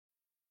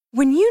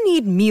When you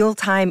need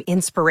mealtime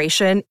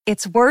inspiration,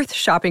 it's worth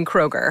shopping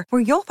Kroger,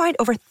 where you'll find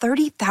over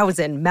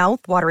 30,000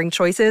 mouth-watering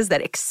choices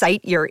that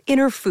excite your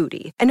inner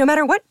foodie. And no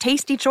matter what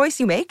tasty choice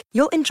you make,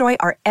 you'll enjoy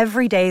our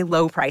everyday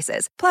low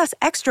prices, plus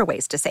extra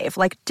ways to save,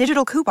 like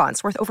digital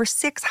coupons worth over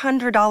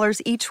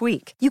 $600 each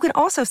week. You can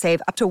also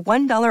save up to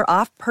 $1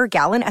 off per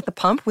gallon at the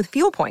pump with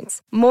fuel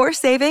points. More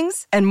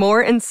savings and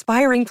more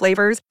inspiring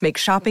flavors make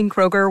shopping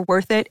Kroger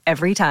worth it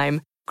every time.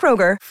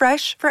 Kroger,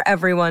 fresh for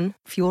everyone.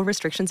 Fuel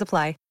restrictions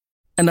apply.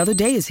 Another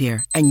day is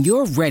here, and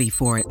you're ready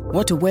for it.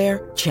 What to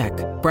wear? Check.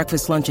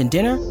 Breakfast, lunch, and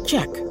dinner?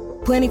 Check.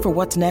 Planning for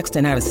what's next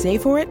and how to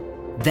save for it?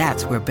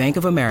 That's where Bank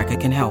of America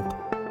can help.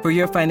 For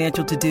your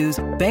financial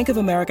to-dos, Bank of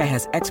America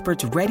has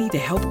experts ready to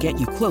help get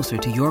you closer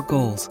to your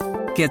goals.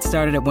 Get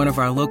started at one of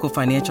our local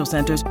financial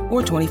centers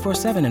or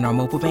 24/7 in our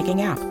mobile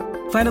banking app.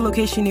 Find a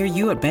location near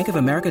you at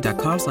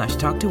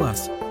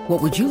bankofamerica.com/talktous.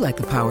 What would you like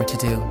the power to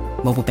do?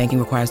 Mobile banking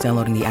requires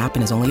downloading the app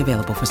and is only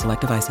available for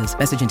select devices.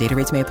 Message and data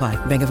rates may apply.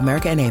 Bank of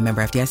America N.A.,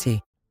 member FDIC.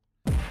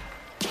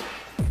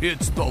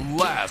 It's the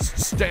Last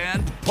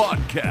Stand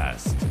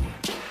Podcast.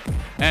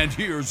 And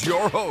here's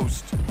your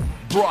host,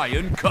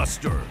 Brian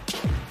Custer.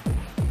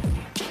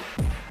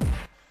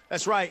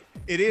 That's right.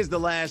 It is The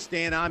Last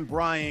Stand. I'm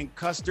Brian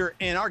Custer,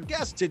 and our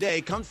guest today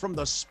comes from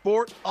the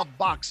sport of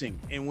boxing.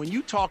 And when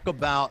you talk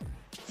about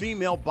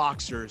female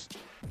boxers,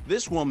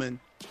 this woman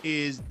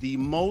is the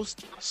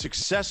most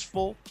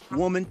successful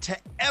woman to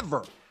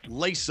ever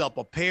lace up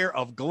a pair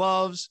of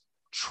gloves,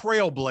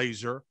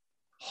 trailblazer,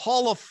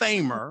 Hall of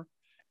Famer,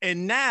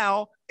 and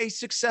now a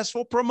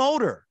successful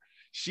promoter.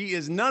 She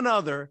is none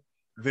other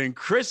than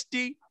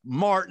Christy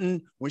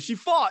Martin when she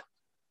fought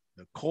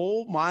the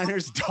coal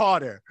miner's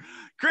daughter.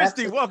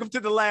 Christy, welcome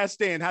to The Last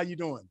Stand. How you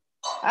doing?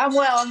 I'm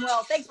well.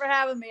 Thanks for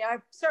having me. I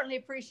certainly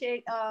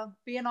appreciate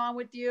being on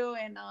with you,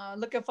 and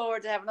looking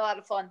forward to having a lot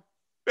of fun.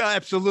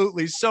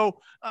 Absolutely. So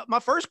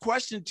my first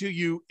question to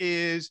you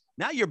is,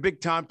 now you're a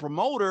big time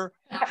promoter.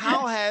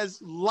 How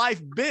has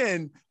life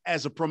been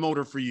as a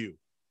promoter for you?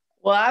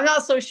 Well, I'm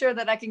not so sure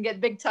that I can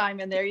get big time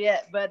in there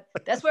yet, but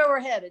that's where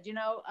we're headed. You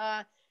know,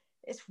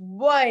 it's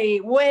way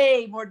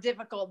more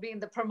difficult being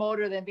the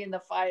promoter than being the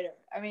fighter.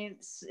 I mean,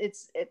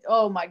 it's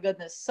oh my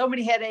goodness, so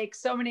many headaches,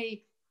 so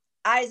many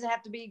I's that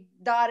have to be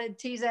dotted,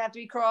 T's that have to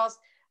be crossed,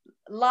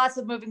 lots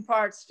of moving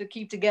parts to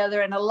keep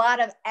together, and a lot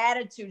of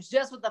attitudes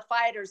just with the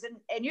fighters.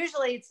 And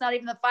usually it's not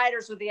even the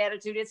fighters with the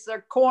attitude, it's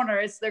their corner,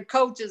 it's their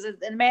coaches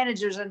and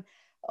managers, and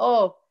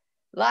a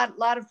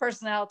lot of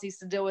personalities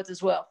to deal with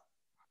as well.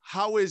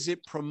 How is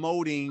it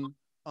promoting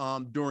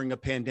during a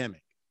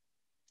pandemic?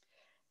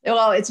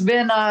 Well, it's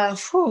been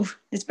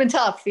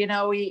tough. You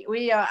know,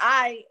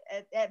 I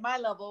at my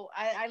level,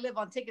 I live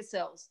on ticket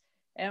sales.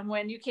 And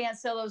when you can't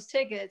sell those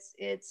tickets,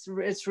 it's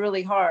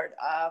really hard.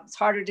 It's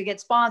harder to get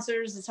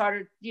sponsors. It's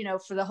harder, you know,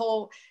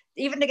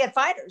 even to get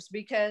fighters,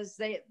 because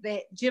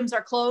the gyms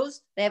are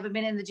closed. They haven't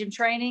been in the gym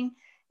training.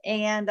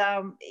 And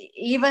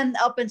even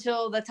up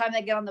until the time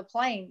they get on the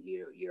plane,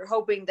 you're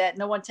hoping that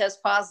no one tests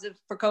positive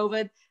for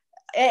COVID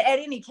at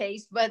any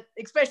case, but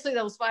especially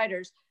those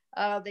fighters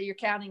that you're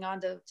counting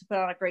on to put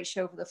on a great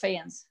show for the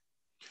fans.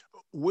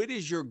 What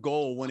is your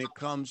goal when it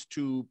comes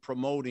to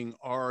promoting?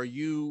 Are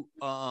you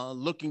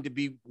looking to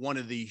be one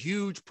of the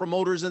huge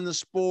promoters in the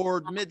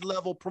sport,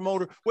 mid-level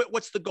promoter?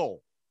 What's the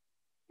goal?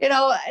 You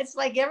know, it's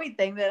like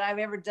everything that I've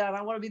ever done.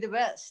 I want to be the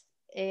best.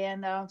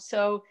 And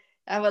so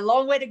I have a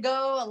long way to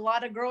go, a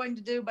lot of growing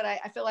to do, but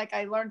I feel like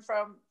I learned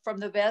from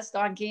the best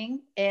on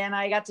King, and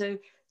I got to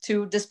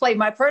display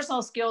my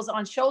personal skills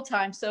on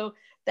Showtime. So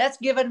that's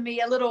given me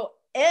a little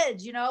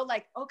edge, you know,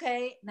 like,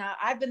 okay, now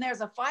I've been there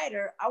as a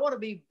fighter. I want to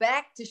be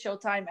back to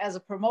Showtime as a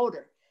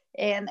promoter.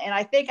 And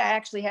I think I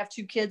actually have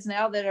 2 kids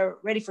now that are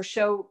ready for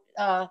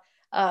Showbox,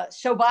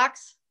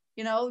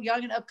 you know,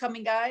 young and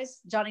upcoming guys.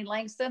 Johnny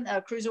Langston,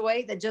 a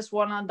cruiserweight that just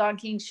won on Don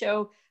King's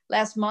show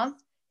last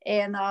month.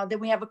 And then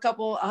we have a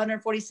couple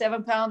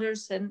 147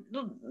 pounders and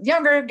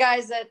younger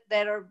guys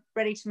that are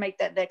ready to make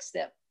that next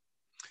step.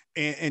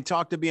 And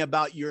talk to me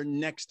about your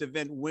next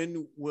event.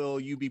 When will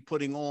you be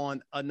putting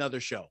on another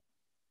show?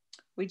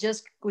 We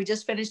just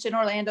finished in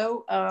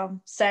Orlando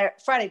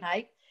Friday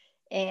night,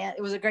 and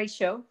it was a great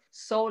show,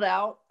 sold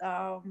out.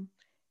 I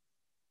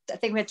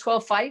think we had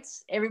 12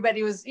 fights.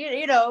 Everybody was,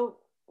 you know,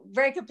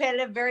 very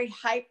competitive, very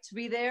hyped to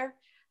be there.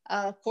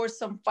 Of course,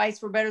 some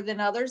fights were better than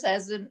others,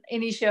 as in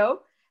any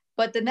show.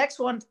 But the next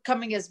one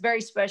coming is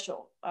very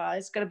special.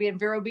 It's going to be in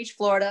Vero Beach,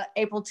 Florida,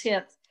 April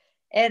 10th.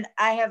 And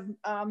I have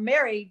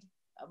married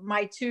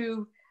my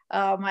two,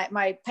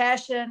 my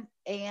passion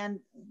and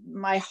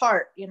my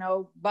heart. You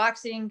know,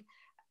 boxing,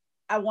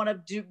 I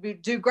want to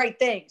do great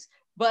things.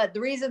 But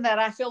the reason that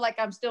I feel like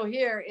I'm still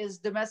here is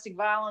domestic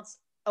violence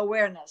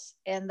awareness.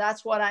 And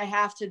that's what I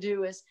have to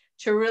do, is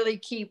to really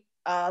keep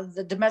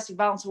the domestic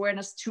violence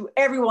awareness to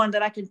everyone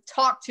that I can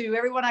talk to,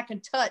 everyone I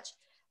can touch.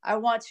 I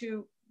want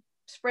to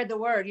spread the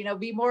word, you know,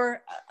 be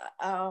more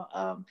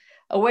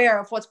aware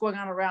of what's going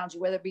on around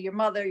you, whether it be your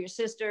mother, your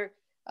sister,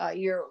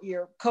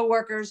 your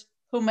coworkers,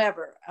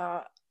 whomever.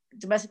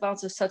 Domestic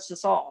violence has touched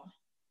us all.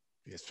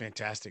 It's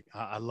fantastic.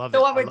 I love it.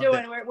 So what I we're love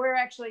doing, that. we're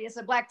actually, it's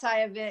a black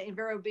tie event in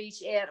Vero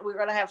Beach, and we're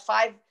going to have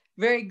 5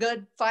 very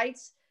good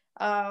fights.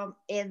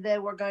 And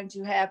then we're going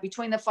to have,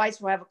 between the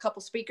fights, we'll have a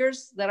couple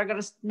speakers that are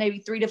going to maybe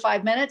 3 to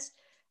 5 minutes.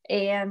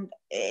 And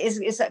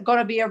it's going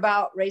to be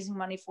about raising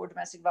money for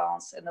domestic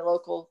violence in the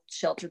local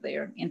shelter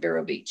there in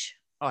Vero Beach.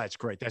 Oh, that's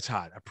great. That's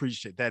hot. I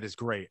appreciate it. That is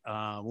great.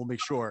 We'll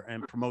make sure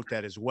and promote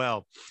that as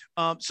well.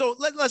 So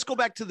let's go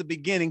back to the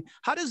beginning.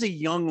 How does a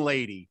young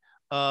lady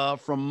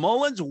from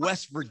Mullins,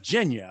 West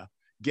Virginia,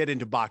 get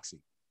into boxing?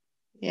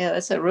 Yeah,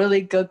 that's a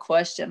really good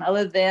question.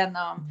 Other than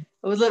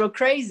it was a little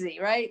crazy,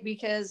 right?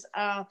 Because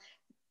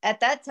at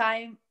that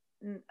time,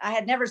 I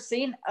had never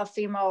seen a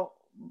female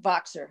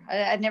boxer.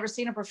 I'd never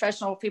seen a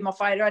professional female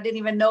fighter. I didn't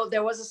even know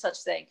there was a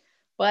such thing.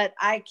 But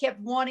I kept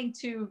wanting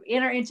to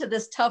enter into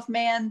this tough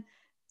man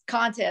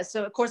contest.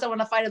 So, of course, I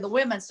want to fight the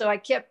women. So I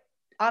kept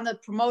on the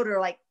promoter,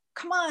 like,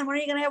 come on, when are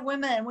you going to have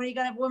women? When are you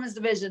going to have women's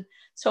division?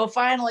 So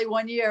finally,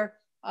 one year,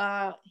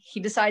 he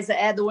decides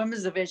to add the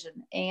women's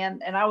division.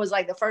 And I was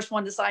like the first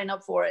one to sign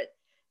up for it.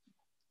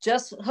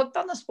 Just hooked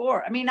on the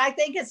sport. I mean, I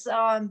think it's,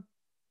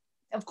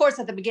 of course,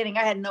 at the beginning,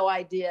 I had no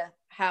idea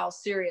how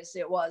serious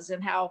it was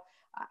and how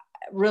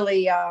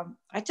really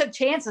I took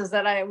chances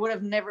that I would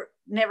have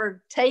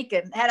never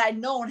taken had I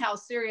known how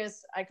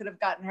serious I could have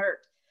gotten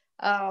hurt.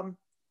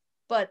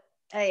 But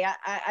hey,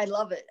 I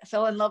love it. I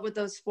fell in love with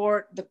the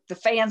sport. The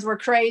fans were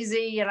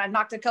crazy, and I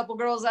knocked a couple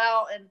girls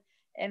out,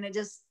 and it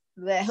just,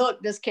 the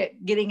hook just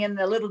kept getting in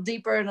a little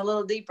deeper and a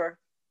little deeper.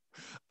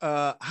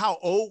 How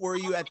old were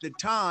you at the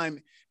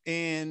time,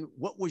 and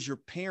what was your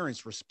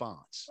parents'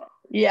 response?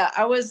 Yeah,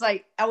 I was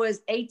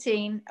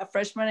 18, a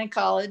freshman in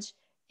college,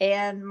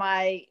 and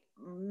my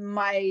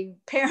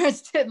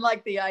parents didn't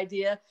like the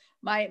idea.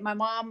 My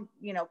mom,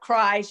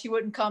 cried. She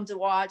wouldn't come to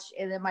watch.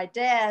 And then my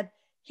dad,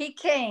 he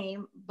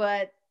came,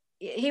 but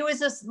he was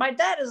just, my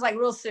dad is like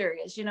real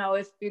serious.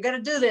 If you're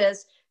going to do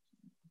this,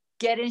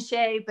 get in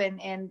shape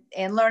and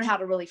learn how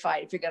to really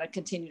fight if you're going to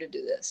continue to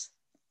do this.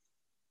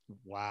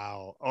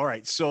 Wow. All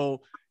right.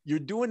 So you're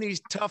doing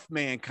these tough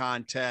man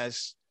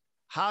contests.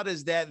 How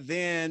does that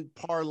then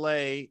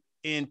parlay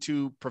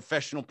into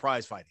professional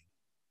prize fighting?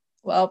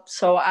 Well,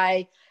 so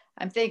I'm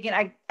thinking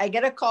I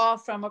get a call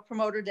from a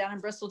promoter down in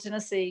Bristol,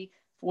 Tennessee.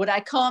 Would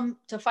I come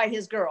to fight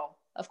his girl?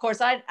 Of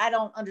course, I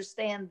don't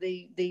understand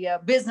the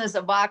business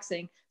of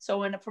boxing. So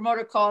when a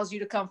promoter calls you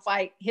to come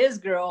fight his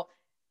girl,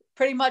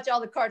 pretty much all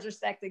the cards are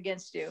stacked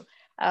against you.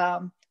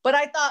 But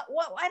I thought,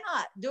 well, why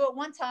not do it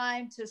one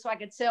time so I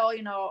could tell,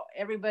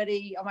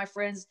 everybody, all my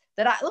friends,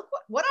 that look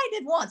what I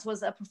did once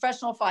was a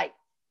professional fight.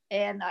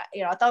 And,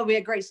 I thought it would be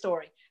a great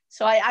story.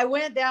 So I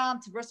went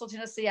down to Bristol,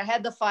 Tennessee. I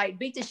had the fight,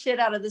 beat the shit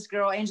out of this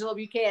girl, Angela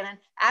Buchanan.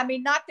 I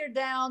mean, knocked her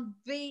down,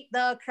 beat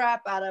the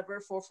crap out of her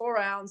for 4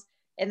 rounds,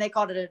 and they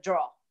called it a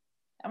draw.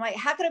 I'm like,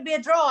 how could it be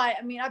a draw? I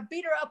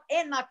beat her up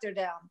and knocked her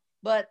down.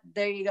 But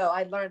there you go.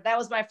 I learned, that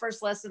was my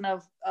first lesson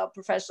of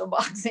professional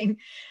boxing.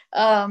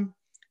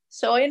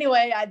 So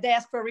anyway, they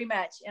asked for a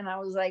rematch, and I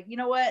was like, you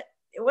know what?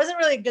 It wasn't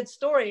really a good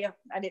story.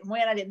 I didn't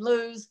win. I didn't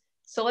lose.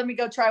 So let me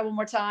go try one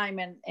more time.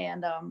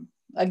 And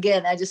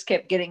again, I just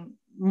kept getting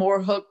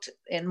more hooked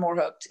and more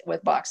hooked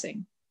with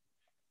boxing.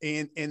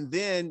 And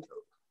then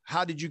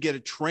how did you get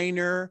a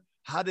trainer?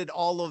 How did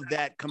all of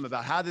that come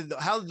about? How did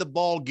the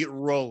ball get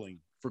rolling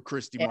for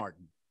Christy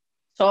Martin?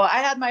 So I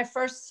had my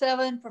first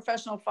 7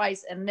 professional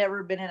fights and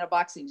never been in a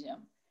boxing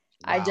gym.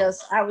 Wow.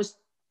 I was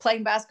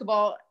playing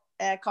basketball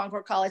at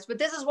Concord College, but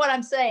this is what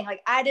I'm saying.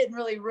 Like, I didn't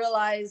really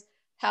realize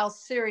how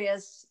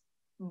serious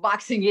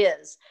boxing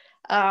is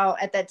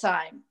at that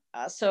time.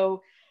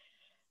 So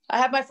I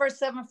have my first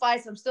 7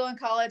 fights. I'm still in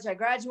college.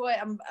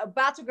 I'm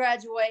about to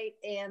graduate.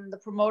 And the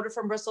promoter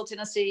from Bristol,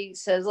 Tennessee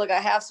says, look, I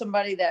have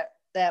somebody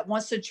that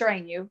wants to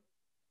train you.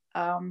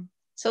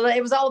 So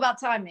it was all about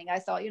timing. I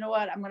thought, you know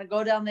what, I'm going to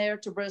go down there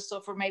to Bristol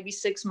for maybe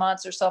 6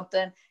 months or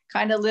something,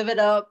 kind of live it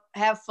up,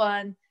 have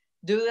fun,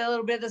 do a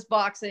little bit of this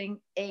boxing,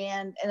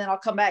 and then I'll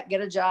come back,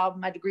 get a job,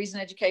 my degree's in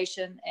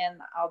education,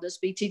 and I'll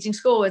just be teaching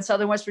school in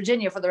Southern West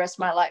Virginia for the rest of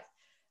my life.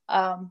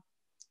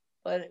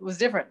 But it was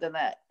different than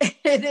that.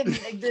 It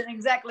didn't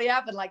exactly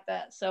happen like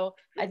that. So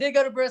I did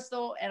go to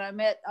Bristol, and I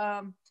met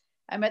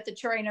the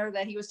trainer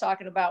that he was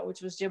talking about, which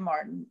was Jim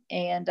Martin.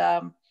 And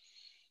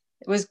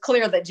it was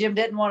clear that Jim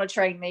didn't want to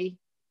train me,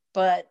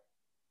 but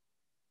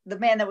the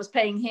man that was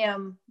paying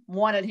him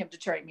wanted him to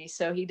train me.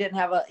 So he didn't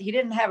have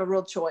a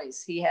real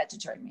choice. He had to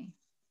train me.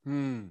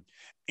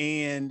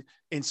 And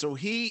so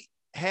he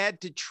had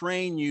to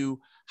train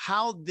you.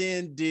 How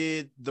then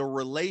did the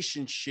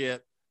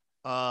relationship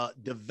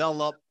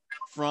develop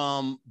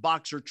from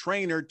boxer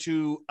trainer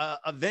to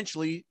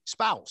eventually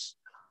spouse?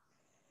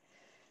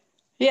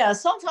 Yeah,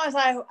 sometimes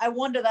I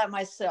wonder that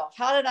myself.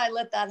 How did I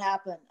let that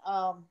happen?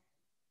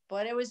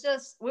 But it was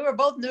just, we were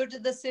both new to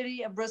the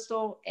city of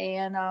Bristol,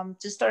 and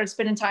just started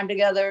spending time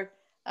together.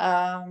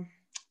 I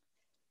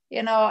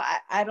don't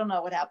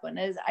know what happened.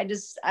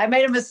 I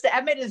made a mistake. I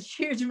made a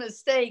huge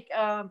mistake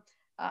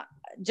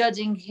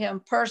judging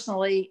him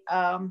personally.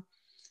 But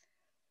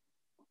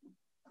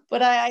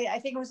I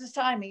think it was his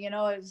timing.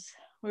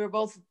 we were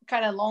both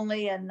kind of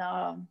lonely and,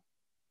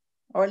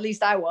 or at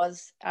least I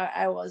was,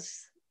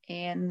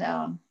 and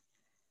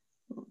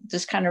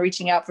just kind of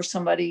reaching out for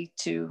somebody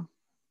to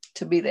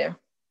be there.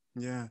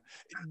 Yeah.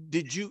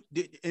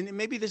 And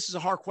maybe this is a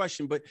hard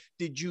question, but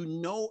did you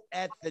know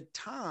at the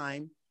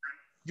time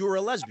you were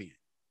a lesbian?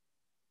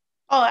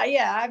 Oh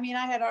yeah. I mean,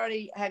 I had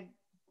already had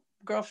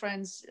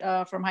girlfriends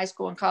from high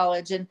school and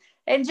college, and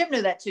Jim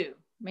knew that too.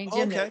 I mean,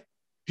 Jim knew.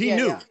 He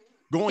knew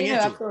going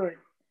into absolutely.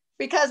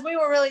 Because we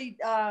were really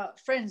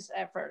friends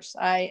at first.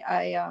 I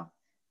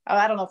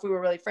don't know if we were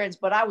really friends,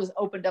 but I was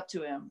opened up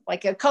to him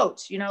like a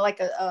coach,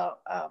 like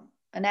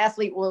an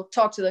athlete will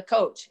talk to the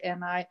coach.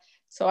 And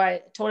so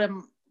I told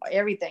him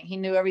everything. He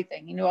knew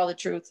everything. He knew all the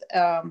truth.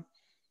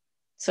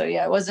 So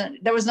yeah,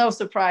 there was no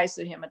surprise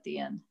to him at the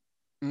end.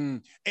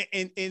 And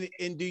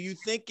do you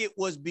think it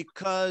was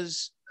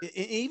because,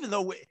 even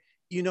though,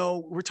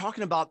 we're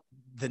talking about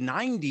the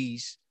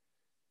 90s,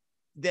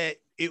 that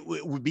it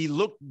would be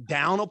looked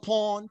down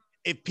upon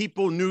if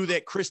people knew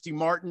that Christy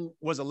Martin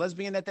was a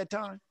lesbian at that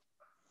time?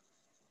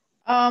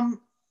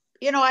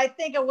 I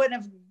think I wouldn't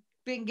have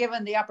been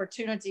given the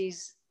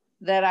opportunities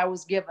that I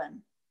was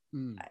given.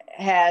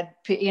 Had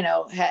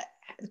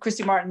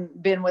Christy Martin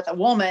been with a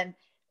woman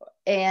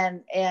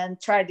and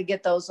tried to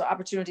get those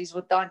opportunities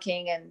with Don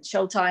King and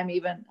Showtime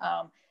even,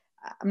 I'm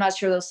not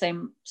sure those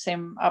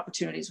same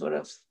opportunities would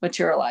have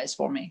materialized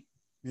for me.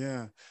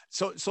 Yeah.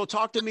 So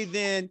talk to me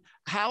then.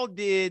 How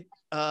did,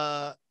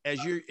 as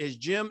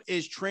Jim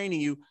is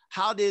training you,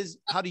 how do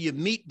you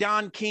meet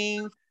Don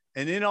King,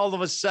 and then all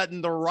of a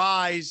sudden the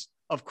rise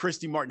of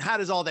Christy Martin? How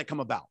does all that come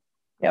about?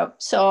 Yep.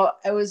 So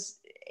it was,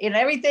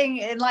 everything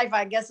in life,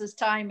 I guess, is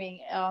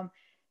timing.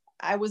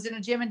 I was in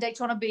a gym in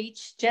Daytona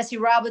Beach. Jesse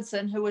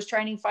Robinson, who was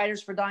training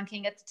fighters for Don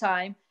King at the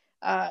time,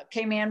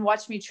 came in,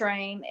 watched me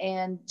train,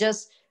 and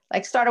just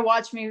started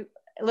watching me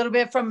a little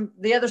bit from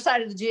the other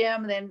side of the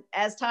gym. And then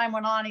as time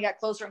went on, he got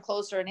closer and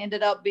closer and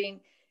ended up being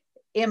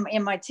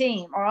in my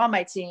team, or on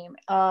my team.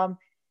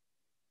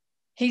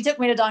 He took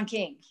me to Don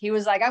King. He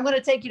was like, I'm going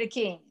to take you to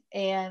King.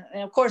 And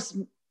of course,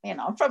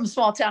 I'm from a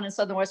small town in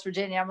Southern West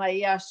Virginia. I'm like,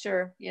 yeah,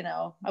 sure.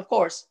 Of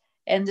course.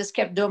 And just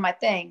kept doing my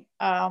thing.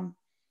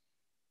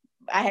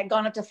 I had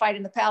gone up to fight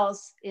in the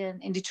Palace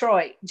in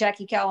Detroit.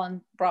 Jackie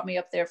Callan brought me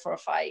up there for a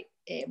fight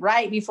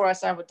right before I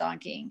signed with Don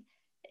King.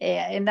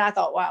 And I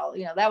thought, wow,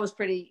 that was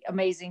pretty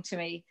amazing to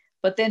me.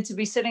 But then to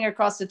be sitting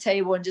across the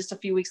table, and just a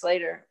few weeks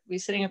later, be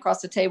sitting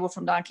across the table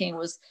from Don King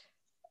was,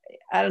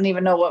 I don't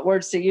even know what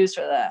words to use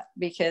for that,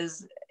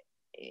 because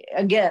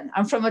again,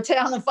 I'm from a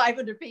town of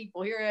 500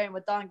 people. Here I am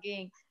with Don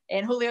King,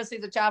 and Julio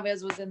Cesar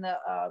Chavez was in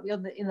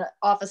the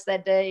office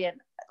that day.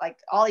 And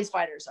all these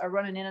fighters are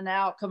running in and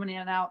out, coming in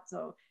and out.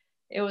 So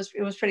it was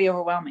pretty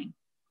overwhelming.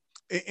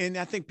 And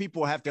I think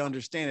people have to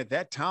understand at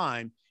that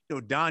time,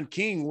 Don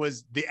King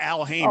was the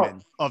Al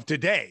Heyman of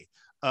today.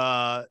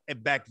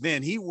 Back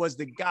then, he was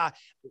the guy.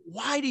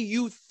 Why do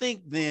you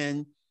think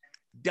then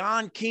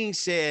Don King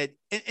said,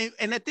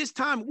 and at this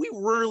time, we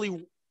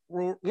really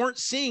weren't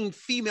seeing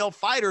female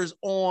fighters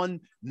on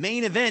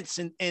main events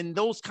and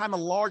those kind of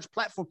large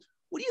platforms.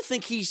 What do you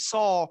think he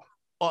saw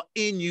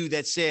in you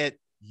that said,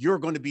 you're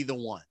going to be the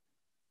one?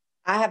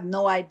 I have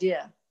no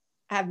idea.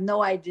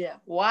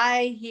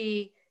 Why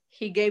he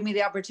gave me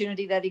the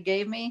opportunity that he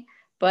gave me,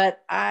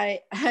 but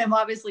I am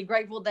obviously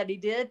grateful that he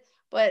did.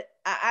 But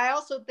I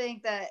also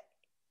think that,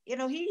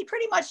 he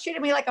pretty much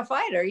treated me like a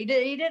fighter. He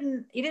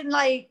didn't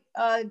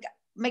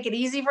make it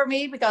easy for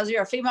me because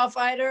you're a female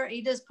fighter.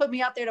 He just put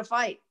me out there to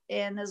fight.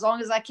 And as long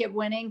as I kept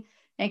winning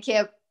and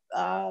kept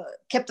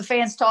the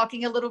fans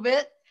talking a little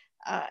bit,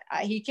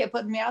 he kept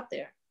putting me out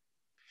there.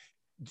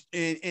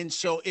 And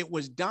so it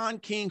was Don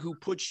King who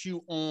puts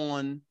you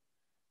on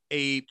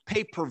a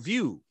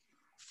pay-per-view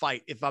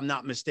fight, if I'm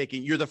not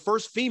mistaken. You're the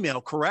first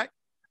female, correct?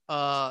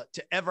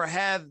 To ever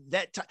have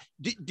that time.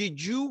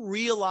 Did you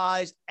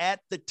realize at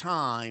the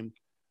time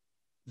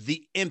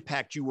the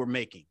impact you were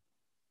making?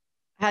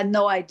 I had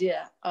no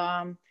idea.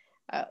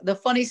 The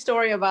funny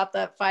story about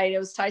that fight, it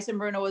was Tyson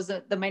Bruno was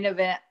the main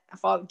event. I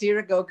fought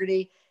Deirdre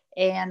Gogarty.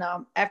 And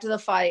after the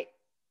fight,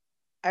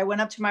 I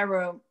went up to my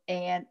room,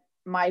 and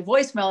my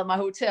voicemail at my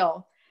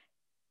hotel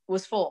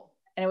was full.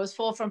 And it was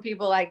full from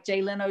people like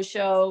Jay Leno's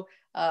show,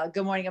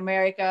 Good Morning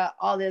America,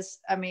 all this.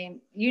 I mean,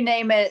 you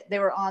name it, they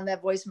were on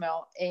that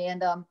voicemail.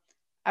 And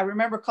I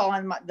remember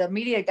calling the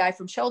media guy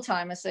from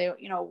Showtime and say,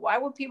 why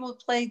would people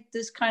play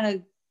this kind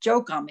of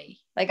joke on me?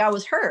 I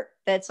was hurt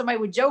that somebody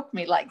would joke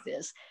me like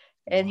this.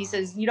 And he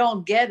says, you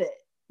don't get it.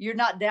 You're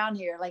not down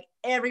here.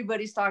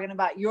 Everybody's talking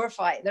about your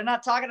fight. They're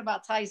not talking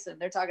about Tyson.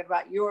 They're talking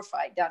about your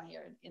fight down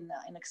here in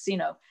the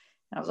casino.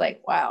 And I was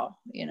like, wow,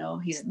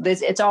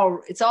 it's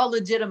all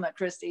legitimate,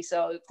 Christy.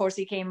 So of course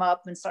he came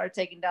up and started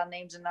taking down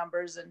names and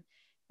numbers.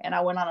 And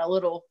I went on a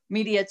little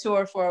media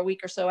tour for a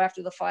week or so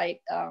after the fight.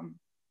 It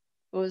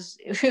was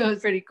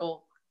pretty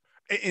cool.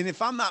 And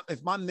if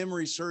my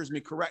memory serves me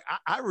correct,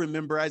 I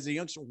remember as a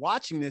youngster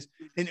watching this,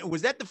 and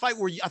was that the fight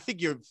where I think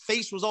your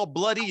face was all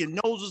bloody, your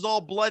nose was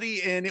all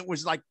bloody, and it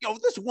was like,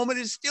 this woman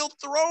is still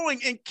throwing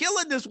and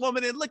killing this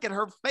woman, and look at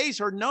her face,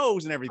 her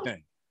nose, and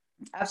everything.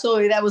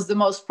 Absolutely. That was the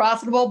most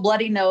profitable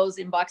bloody nose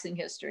in boxing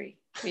history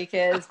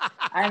because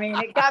I mean,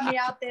 it got me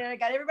out there. It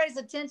got everybody's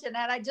attention.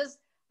 Had it just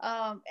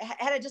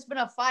been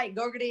a fight,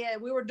 Gogarty,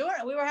 we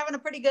were having a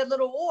pretty good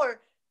little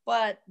war,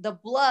 but the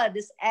blood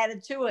is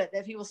added to it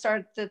that people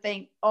start to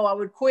think, oh, I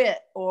would quit,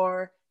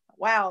 or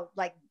wow,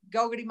 like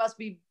Gogarty must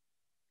be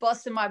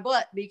busting my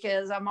butt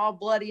because I'm all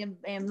bloody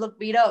and look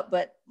beat up,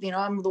 but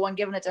I'm the one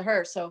giving it to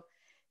her. So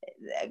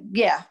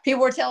yeah,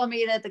 people were telling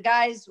me that the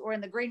guys were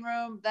in the green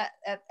room that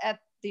at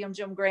the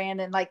Jim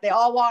Grand, and like they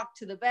all walked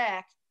to the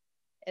back,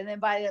 and then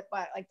by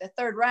like the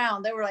third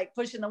round, they were like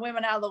pushing the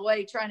women out of the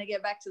way, trying to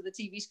get back to the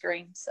TV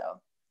screen.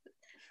 So,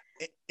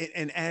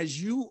 and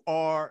as you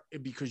are,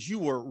 because you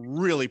were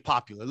really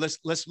popular.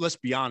 Let's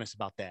be honest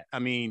about that. I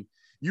mean,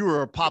 you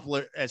were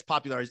popular as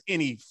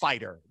any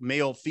fighter,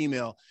 male,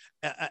 female,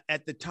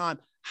 at the time.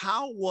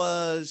 How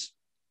was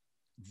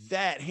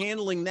that,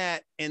 handling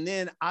that? And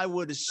then I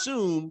would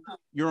assume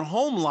your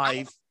home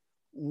life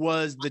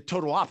was the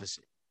total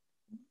opposite.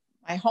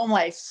 My home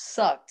life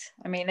sucked.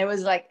 I mean, it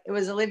was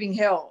a living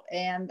hell.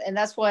 And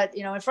that's what,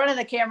 in front of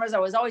the cameras, I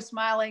was always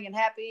smiling and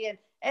happy.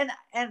 And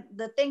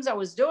the things I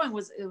was doing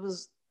it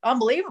was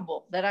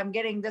unbelievable that I'm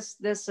getting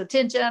this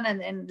attention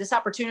and this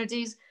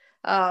opportunities.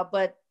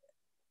 But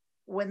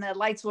when the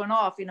lights went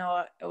off,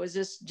 it was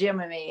just Jim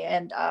and me,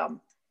 and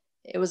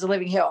it was a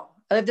living hell.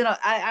 I lived in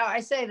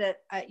I say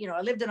that I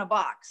lived in a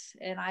box,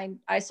 and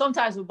I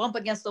sometimes would bump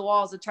against the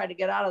walls to try to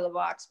get out of the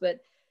box.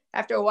 But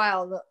after a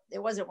while, it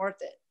wasn't worth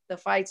it. The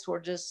fights were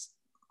just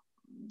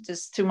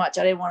too much.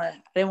 I didn't want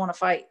to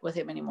fight with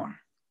him anymore.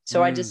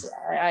 So I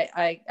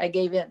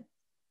gave in.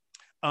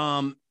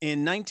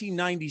 In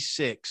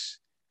 1996,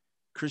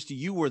 Christy,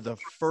 you were the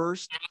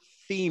first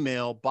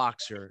female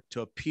boxer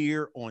to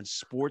appear on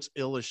Sports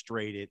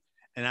Illustrated,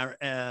 and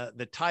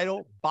the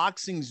title,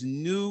 Boxing's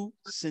New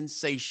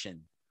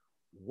Sensation.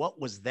 What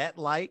was that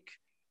like?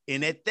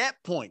 And at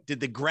that point, did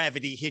the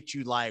gravity hit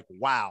you like,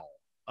 wow,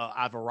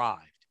 I've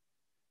arrived?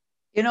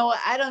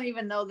 I don't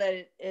even know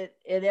that it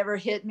ever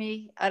hit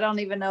me. I don't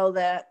even know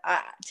that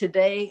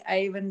today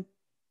I even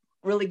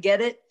really get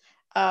it.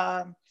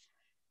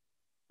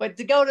 But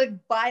to go to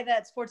buy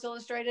that Sports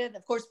Illustrated,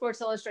 of course,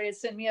 Sports Illustrated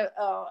sent me a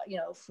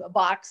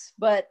box,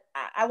 but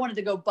I wanted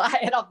to go buy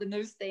it off the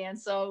newsstand.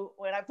 So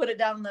when I put it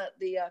down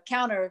the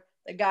counter,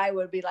 the guy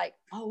would be like,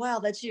 "Oh, wow,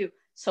 that's you."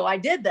 So I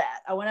did that.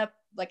 I went up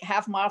like a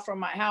half mile from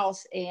my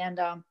house and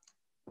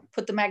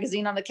put the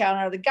magazine on the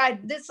counter. The guy,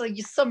 this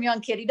is some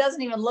young kid. He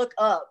doesn't even look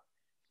up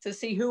to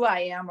see who I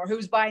am or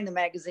who's buying the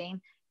magazine.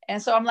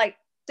 And so I'm like,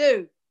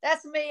 dude,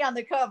 that's me on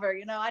the cover.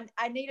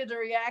 I needed a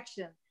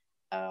reaction.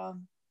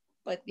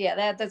 But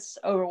yeah, that's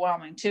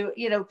overwhelming too.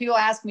 People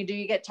ask me, do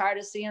you get tired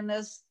of seeing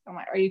this? I'm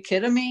like, are you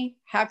kidding me?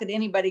 How could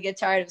anybody get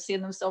tired of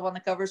seeing themselves on the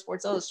cover of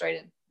Sports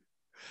Illustrated?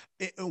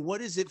 And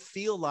what does it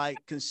feel like,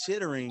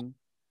 considering,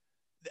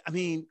 I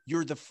mean,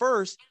 you're the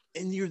first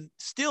and you're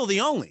still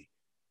the only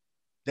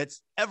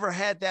that's ever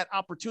had that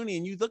opportunity?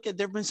 And you look at,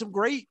 there've been some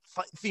great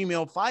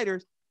female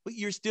fighters, but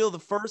you're still the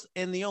first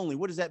and the only.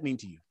 What does that mean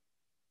to you?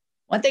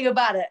 One thing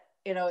about it,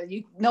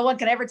 no one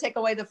can ever take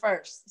away the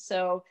first.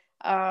 So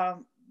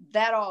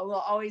that will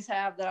always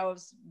have that I will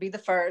be the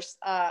first.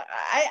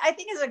 I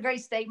think it's a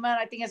great statement.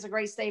 I think it's a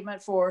great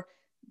statement for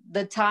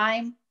the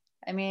time.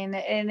 I mean,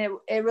 and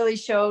it really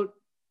showed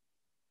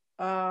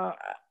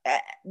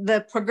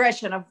the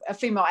progression of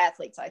female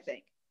athletes, I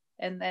think.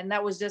 And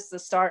that was just the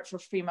start for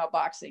female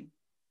boxing.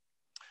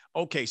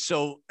 Okay,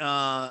 so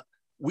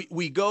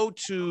we go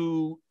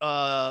to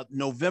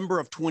November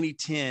of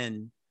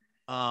 2010.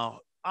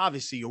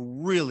 Obviously, a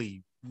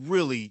really,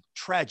 really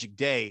tragic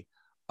day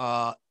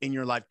in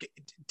your life.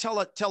 Tell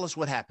us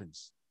what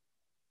happens.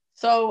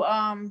 So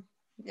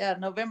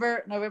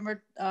November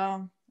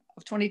of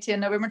 2010,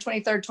 November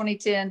 23rd,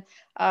 2010.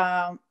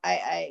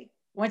 I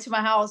went to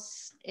my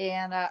house,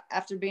 and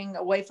after being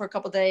away for a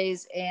couple of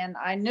days, and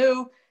I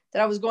knew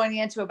that I was going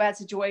into a bad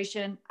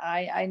situation.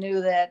 I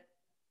knew that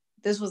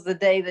this was the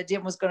day that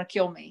Jim was going to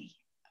kill me.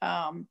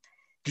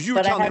 Because you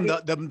were telling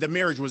him the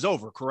marriage was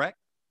over, correct?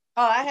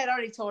 Oh, I had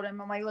already told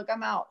him. I'm like, look,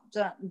 I'm out,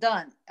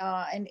 done.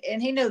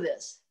 And he knew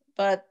this,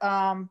 but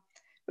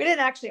we didn't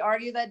actually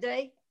argue that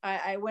day.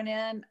 I went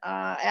in,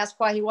 asked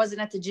why he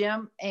wasn't at the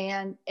gym,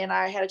 and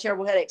I had a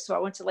terrible headache, so I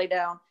went to lay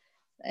down.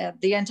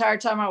 The entire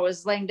time I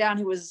was laying down,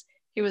 he was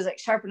like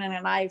sharpening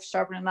a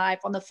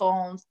knife on the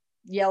phone,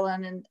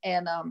 yelling,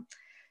 and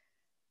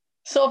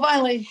so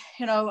finally,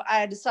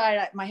 I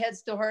decided my head's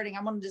still hurting.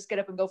 I'm going to just get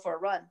up and go for a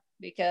run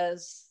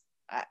because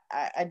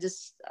I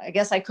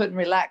guess I couldn't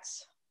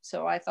relax.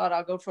 So I thought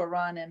I'll go for a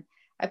run, and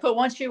I put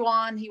one shoe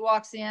on. He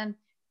walks in,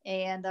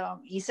 and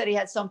he said he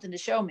had something to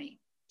show me.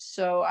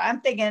 So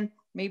I'm thinking,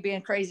 me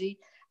being crazy,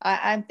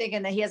 I'm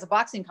thinking that he has a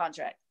boxing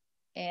contract,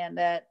 and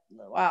that,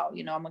 wow,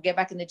 I'm gonna get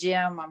back in the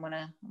gym. I'm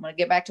gonna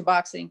get back to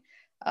boxing.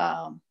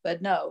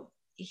 But no,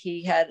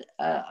 he had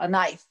a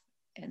knife,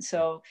 and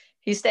so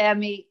he stabbed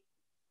me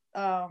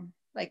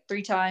like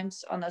 3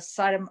 times on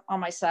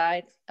my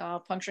side,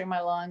 puncturing my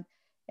lung,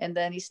 and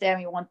then he stabbed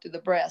me one through the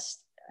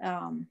breast.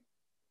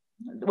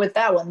 With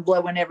that one,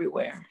 blood went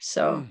everywhere.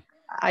 So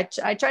I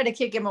tried to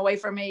kick him away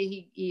from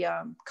me. He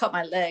cut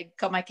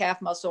my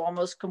calf muscle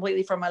almost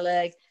completely from my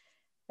leg.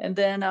 And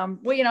then,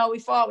 we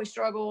fought, we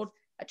struggled.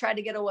 I tried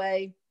to get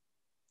away.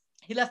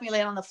 He left me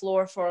laying on the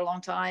floor for a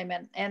long time,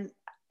 and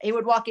he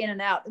would walk in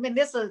and out. I mean,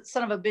 this is a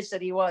son of a bitch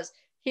that he was.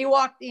 He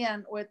walked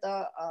in with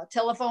a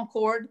telephone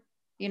cord,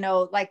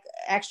 like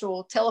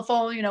actual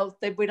telephone,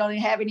 that we don't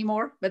even have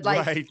anymore, but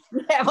like right.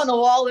 we have on the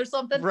wall or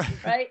something.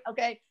 Right. Right.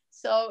 Okay.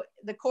 So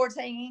the cord's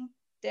hanging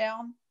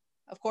down,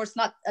 of course,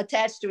 not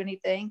attached to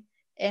anything.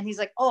 And he's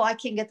like, oh, I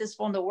can't get this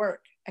phone to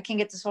work. I can't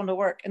get this phone to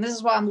work. And this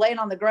is why I'm laying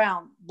on the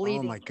ground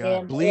bleeding. Oh my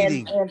God,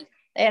 bleeding.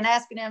 And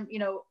asking him,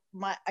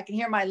 I can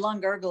hear my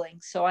lung gurgling.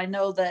 So I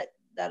know that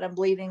I'm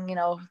bleeding,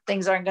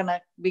 things aren't going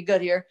to be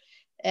good here.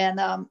 And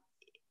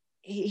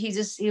he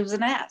was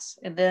an ass.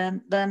 And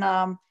then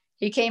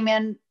he came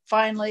in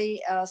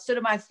finally, stood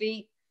at my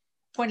feet,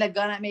 pointed a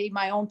gun at me,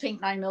 my own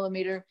pink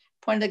 9mm,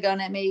 pointed a gun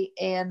at me.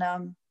 And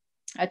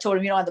I told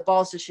him, you don't have the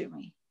balls to shoot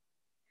me.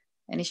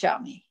 And he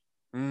shot me.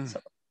 So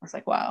I was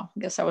like, wow, I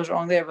guess I was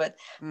wrong there. But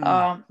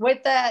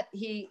with that,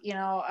 he,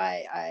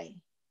 I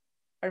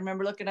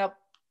remember looking up,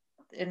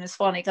 and it's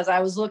funny because I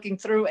was looking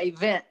through a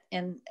vent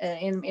in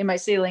my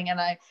ceiling, and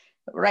I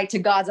right to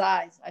God's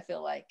eyes, I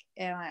feel like.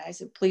 And I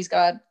said, please,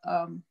 God,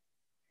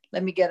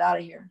 let me get out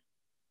of here.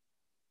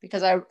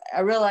 Because I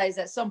realized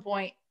at some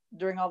point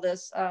during all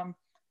this,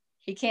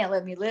 he can't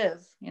let me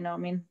live.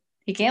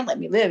 He can't let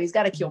me live. He's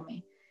got to kill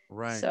me.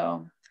 Right.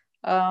 So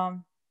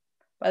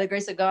by the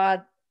grace of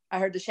God, I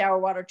heard the shower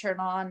water turn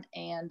on,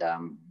 and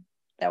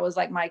that was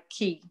like my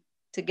key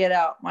to get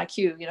out, my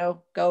cue,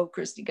 go,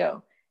 Christy,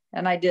 go.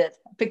 And I did.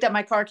 I picked up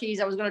my car keys.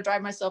 I was going to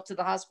drive myself to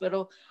the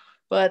hospital,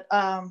 but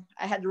I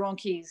had the wrong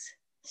keys.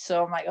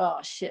 So I'm like, oh,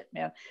 shit,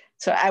 man.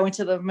 So I went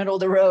to the middle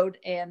of the road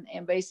and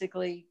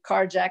basically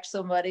carjacked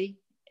somebody.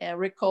 And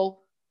Rick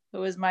Cole, who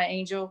was my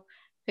angel,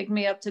 picked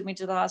me up, took me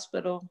to the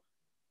hospital.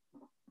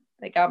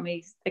 They got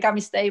me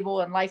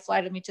stable and life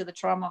flighted me to the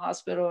trauma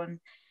hospital. And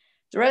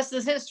the rest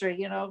is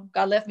history.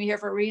 God left me here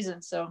for a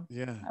reason. So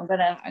yeah, I'm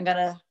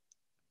gonna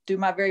do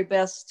my very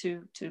best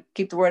to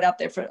keep the word out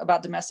there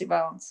about domestic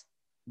violence.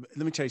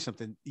 Let me tell you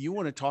something. You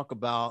want to talk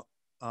about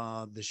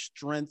the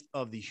strength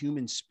of the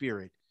human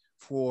spirit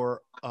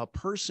for a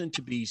person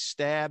to be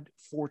stabbed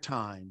 4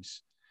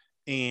 times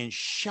and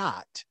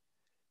shot,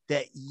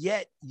 that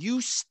yet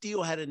you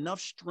still had enough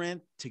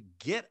strength to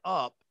get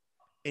up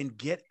and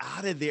get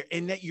out of there,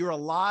 and that you're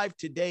alive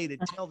today to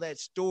tell that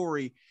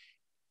story.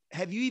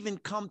 Have you even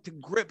come to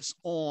grips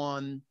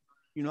on,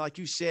 like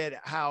you said,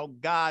 how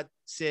God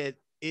said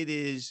it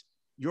is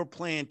your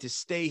plan to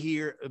stay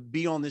here,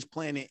 be on this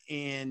planet,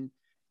 and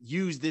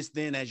use this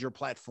then as your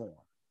platform?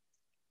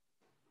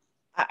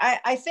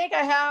 I think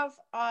I have,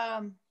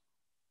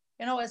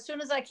 as soon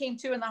as I came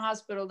to in the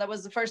hospital, that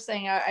was the first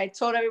thing I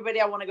told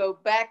everybody. I want to go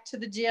back to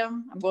the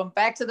gym. I'm going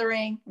back to the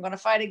ring. I'm going to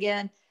fight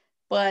again,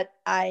 but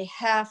I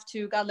have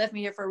to, God left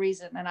me here for a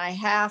reason. And I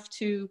have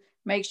to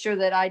make sure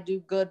that I do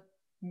good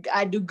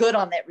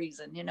on that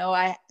reason.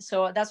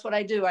 So that's what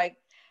I do. I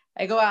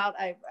go out,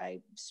 I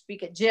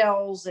speak at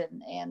jails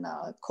and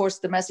of course,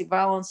 domestic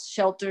violence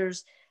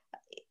shelters,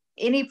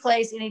 any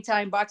place,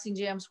 anytime, boxing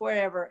gyms,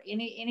 wherever,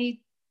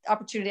 any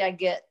opportunity I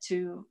get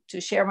to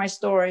share my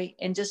story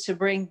and just to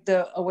bring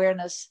the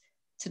awareness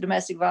to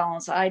domestic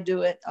violence, I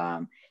do it.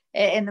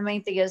 And the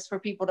main thing is for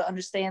people to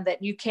understand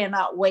that you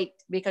cannot wait,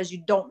 because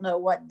you don't know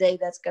what day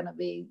that's going to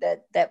be,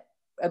 that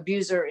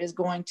abuser is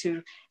going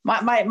to.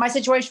 My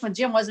situation with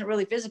Jim wasn't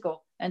really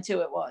physical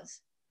until it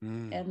was.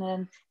 And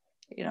then,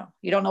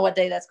 you don't know what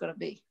day that's going to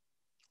be.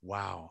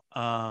 Wow.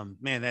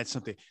 Man, that's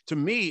something. To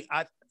me,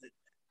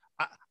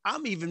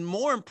 I'm even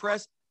more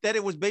impressed that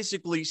it was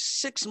basically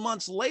 6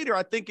 months later.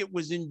 I think it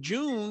was in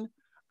June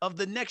of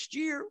the next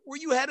year where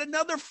you had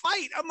another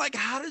fight. I'm like,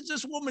 how does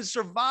this woman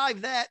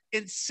survive that?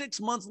 And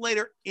 6 months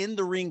later in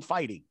the ring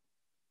fighting?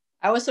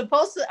 I was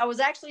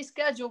actually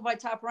scheduled by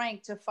Top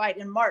Rank to fight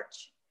in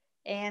March,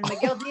 and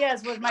Miguel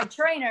Diaz was my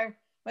trainer.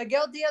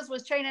 Miguel Diaz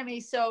was training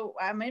me. So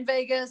I'm in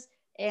Vegas,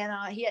 and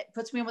he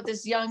puts me in with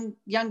this young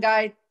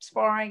guy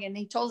sparring. And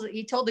he told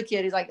the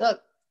kid, he's like,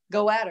 look,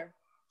 go at her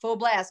full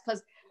blast.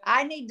 Cause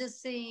I need to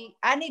see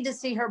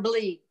her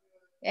bleed.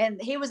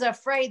 And he was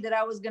afraid that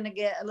I was going to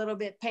get a little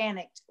bit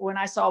panicked when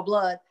I saw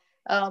blood.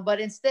 But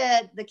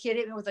instead, the kid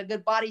hit me with a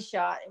good body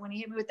shot. And when he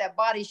hit me with that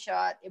body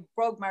shot, it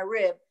broke my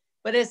rib.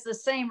 But it's the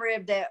same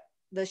rib that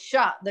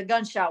the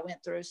gunshot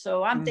went through.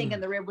 So I'm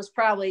thinking the rib was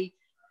probably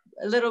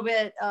a little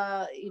bit,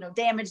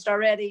 damaged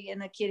already.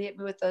 And the kid hit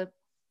me with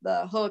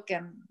the hook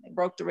and it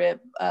broke the rib.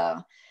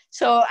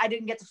 So I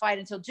didn't get to fight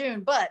until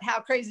June. But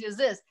how crazy is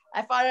this?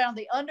 I fought on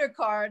the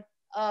undercard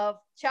of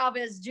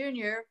Chavez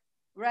Jr.,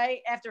 right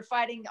after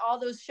fighting all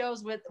those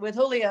shows with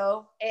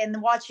Julio and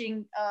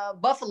watching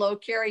Buffalo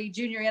carry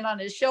Junior in on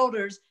his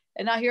shoulders,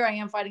 and now here I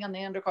am fighting on the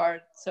undercard.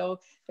 So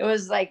it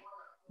was like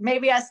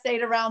maybe I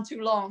stayed around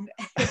too long.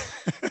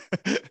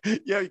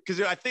 Yeah,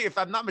 because I think if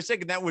I'm not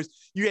mistaken,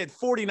 you had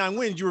 49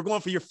 wins. You were going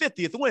for your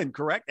 50th win,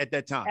 correct, at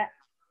that time?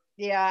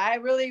 Yeah, I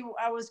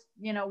was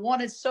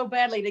wanted so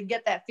badly to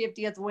get that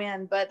 50th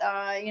win, but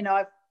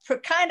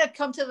kind of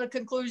come to the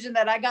conclusion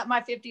that I got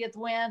my 50th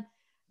win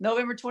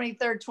November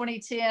 23rd,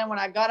 2010, when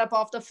I got up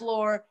off the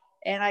floor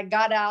and I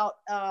got out.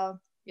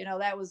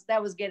 That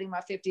was getting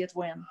my 50th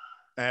win.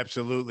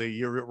 Absolutely.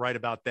 You're right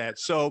about that.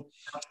 So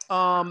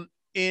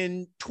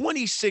in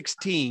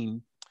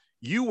 2016,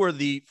 you were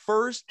the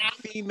first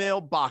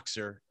female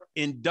boxer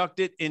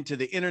inducted into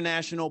the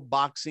International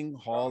Boxing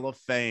Hall of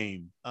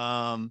Fame.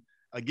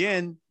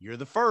 Again, you're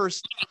the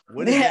first.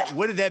 What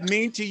did that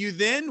mean to you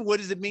then? What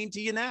does it mean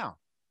to you now?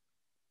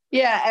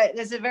 Yeah,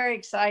 it's a very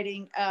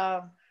exciting,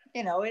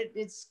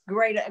 it's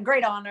a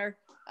great honor.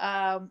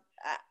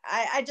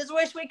 I just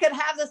wish we could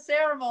have the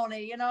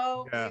ceremony.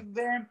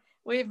 Yeah.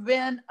 We've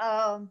been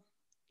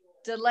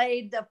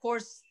delayed, of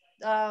course,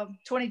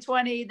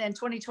 2020, then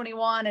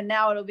 2021, and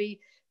now it'll be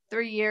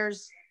 3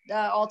 years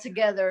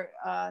altogether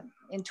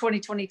in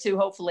 2022,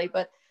 hopefully.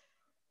 But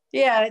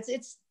yeah,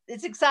 it's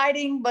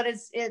exciting, but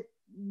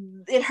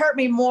it hurt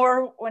me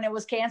more when it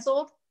was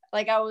canceled.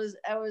 Like I was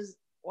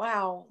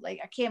wow, like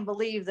I can't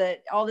believe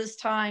that all this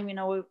time,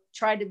 we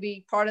tried to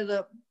be part of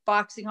the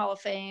Boxing Hall of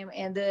Fame,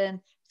 and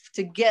then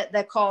to get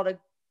that call that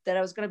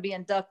I was going to be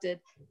inducted,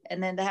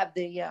 and then to have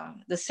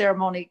the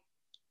ceremony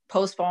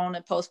postponed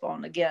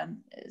again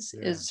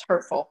is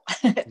hurtful.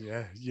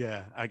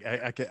 Yeah.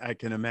 I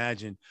can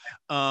imagine.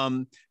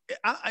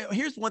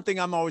 Here's one thing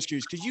I'm always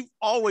curious, because you've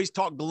always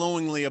talked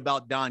glowingly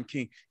about Don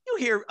King. You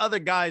hear other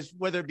guys,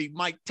 whether it be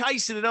Mike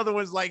Tyson and other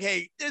ones, like,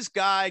 hey, this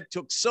guy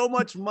took so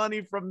much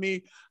money from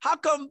me. How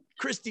come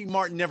Christy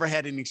Martin never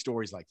had any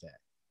stories like that?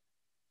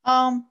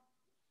 I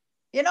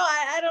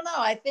don't know.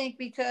 I think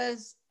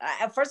because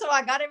first of all,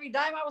 I got every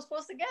dime I was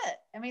supposed to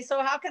get. I mean,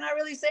 so how can I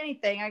really say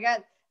anything? I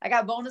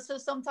got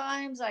bonuses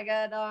sometimes. I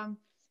got,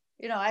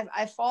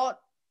 I fought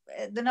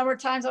the number of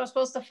times I was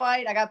supposed to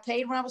fight. I got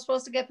paid when I was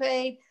supposed to get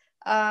paid.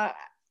 I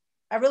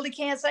really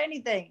can't say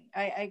anything.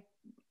 I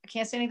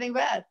can't say anything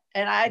bad.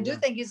 And I do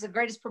think he's the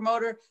greatest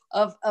promoter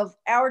of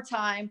our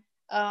time.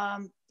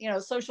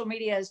 Social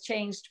media has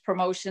changed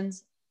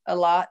promotions a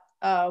lot.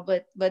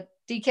 But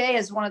DK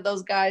is one of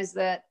those guys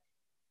that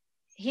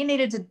he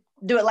needed to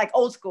do it like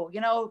old school. He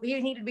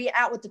needed to be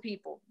out with the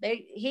people.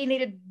 He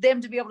needed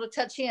them to be able to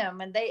touch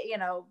him, and they,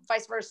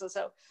 vice versa.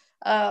 So,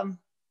 I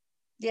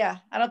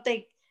don't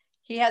think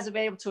he hasn't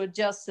been able to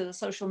adjust to the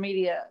social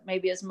media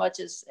maybe as much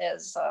as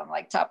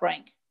like Top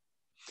Rank.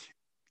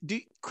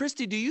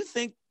 Christy, do you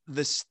think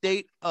the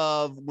state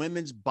of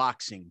women's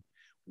boxing,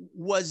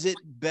 was it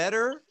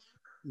better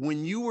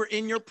when you were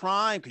in your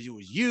prime, because it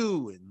was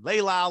you and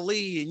Layla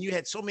Ali and you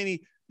had so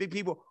many big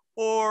people,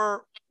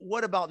 or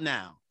what about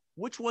now?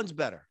 Which one's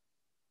better?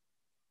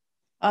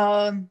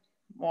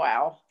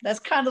 Wow. That's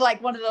kind of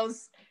like one of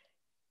those,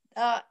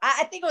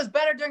 I think it was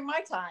better during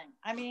my time.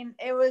 I mean,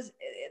 it was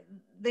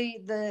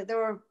there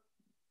were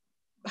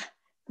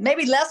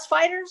maybe less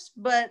fighters,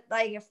 but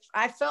like,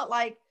 I felt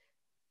like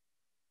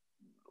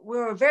we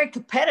were very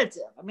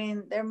competitive. I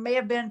mean, there may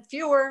have been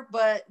fewer,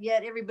 but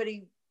yet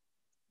everybody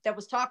that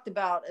was talked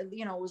about,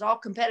 was all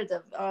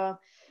competitive,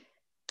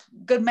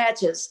 good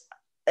matches.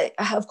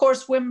 Of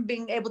course, women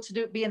being able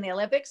to be in the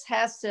Olympics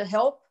has to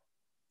help.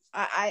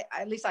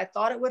 At least I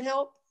thought it would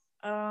help.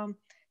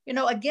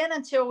 Again,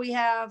 until we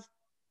have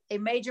a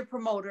major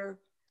promoter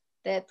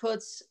that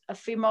puts a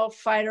female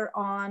fighter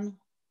on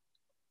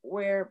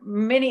where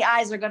many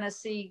eyes are going to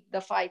see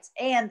the fights,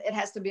 and it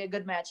has to be a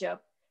good matchup.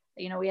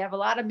 We have a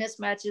lot of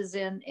mismatches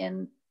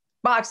in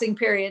boxing,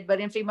 period,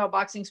 but in female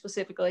boxing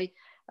specifically.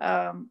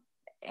 And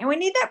we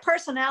need that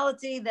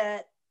personality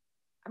that,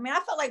 I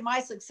felt like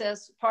my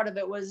success, part of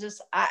it was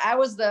just, I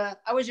was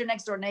your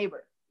next door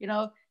neighbor.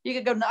 You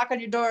could go knock on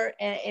your door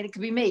and it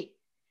could be me.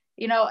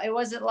 It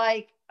wasn't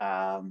like,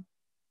 I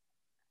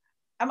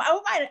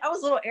was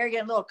a little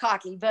arrogant, a little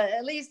cocky, but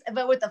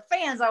with the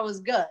fans, I was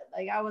good.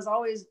 Like I was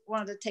always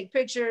wanted to take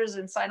pictures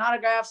and sign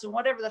autographs and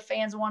whatever the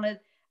fans wanted.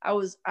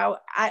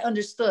 I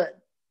understood.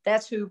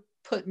 That's who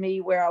put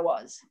me where I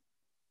was.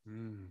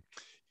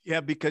 Yeah,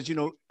 because,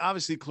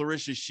 obviously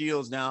Claressa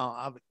Shields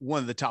now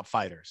one of the top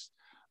fighters.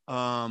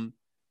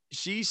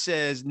 She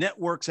says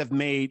networks have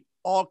made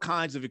all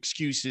kinds of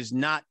excuses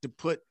not to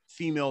put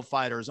female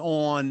fighters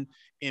on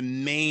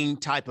in main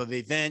type of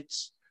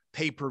events,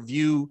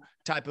 pay-per-view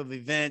type of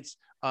events.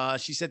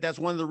 She said that's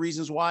one of the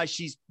reasons why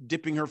she's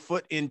dipping her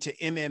foot into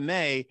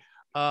MMA,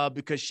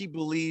 because she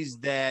believes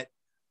that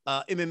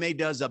MMA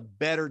does a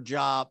better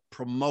job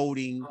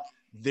promoting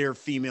their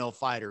female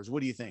fighters.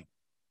 What do you think?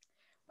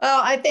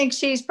 Well, I think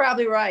she's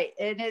probably right.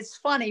 And it's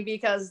funny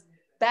because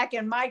back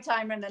in my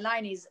time in the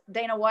 90s,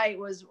 Dana White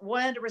was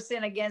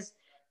 100% against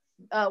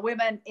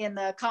women in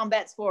the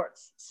combat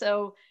sports.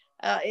 So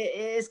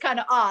it's kind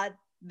of odd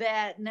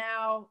that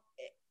now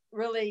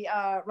really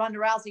Ronda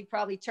Rousey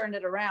probably turned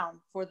it around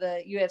for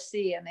the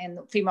UFC and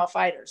the female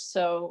fighters.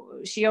 So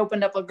she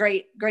opened up a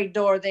great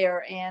door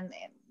there, and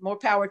more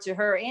power to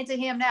her and to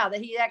him now that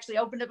he actually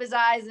opened up his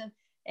eyes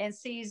and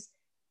sees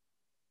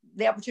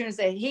the opportunities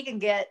that he can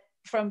get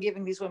from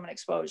giving these women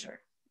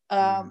exposure.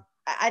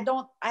 I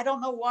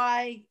don't know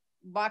why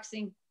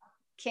boxing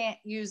can't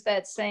use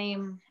that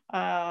same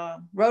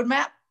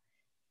roadmap.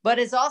 But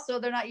it's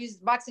also,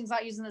 boxing's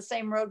not using the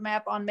same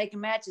roadmap on making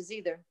matches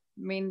either.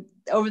 I mean,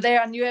 over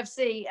there on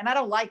UFC, and I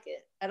don't like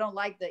it. I don't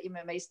like the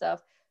MMA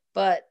stuff,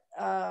 but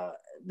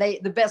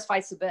the best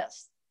fights the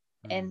best.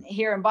 And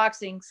here in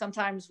boxing,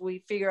 sometimes we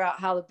figure out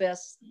how the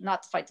best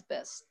not to fight the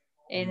best.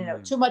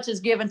 And too much is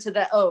given to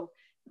that. Oh,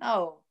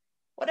 no.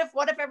 What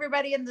if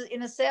everybody in the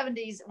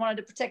 70s wanted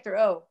to protect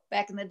their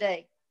back in the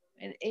day?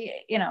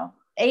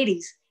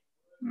 80s.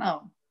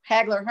 No.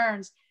 Hagler,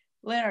 Hearns,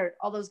 Leonard,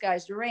 all those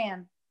guys,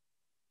 Duran.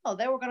 Oh,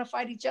 they were going to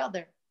fight each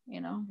other,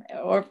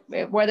 or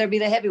whether it be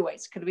the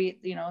heavyweights, could be,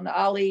 the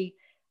Ali,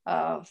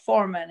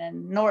 Foreman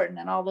and Norton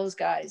and all those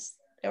guys.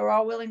 They were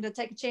all willing to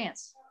take a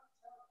chance.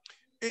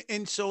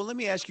 And so let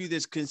me ask you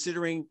this,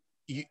 considering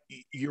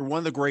you're one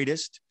of the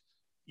greatest,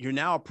 you're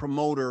now a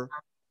promoter.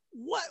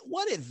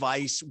 What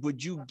advice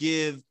would you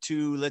give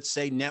to, let's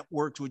say,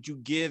 networks? Would you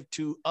give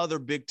to other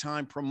big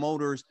time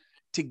promoters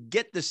to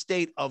get the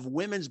state of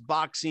women's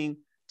boxing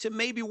to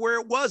maybe where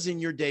it was in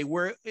your day,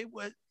 where it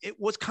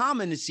was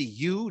common to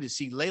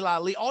see Laila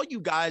Ali, all you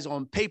guys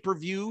on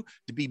pay-per-view,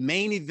 to be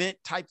main event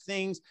type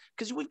things?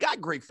 Because we've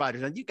got great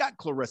fighters. And you've got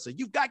Clarissa,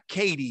 you've got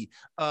Katie,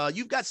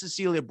 you've got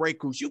Cecilia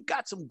Brækhus, you've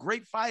got some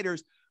great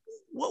fighters.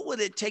 What would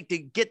it take to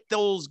get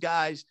those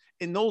guys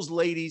and those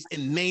ladies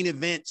in main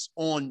events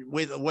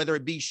whether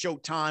it be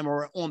Showtime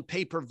or on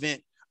pay-per-view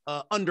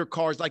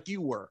undercards like you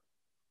were?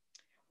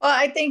 Well,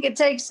 I think it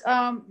takes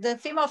the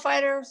female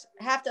fighters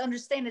have to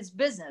understand it's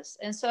business.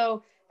 And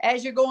so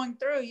as you're going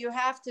through, you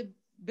have to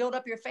build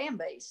up your fan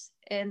base.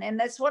 And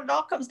that's what it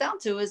all comes down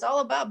to, is all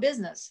about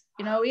business.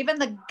 Even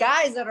the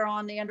guys that are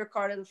on the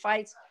undercard of the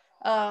fights,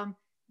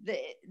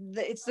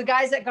 it's the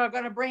guys that are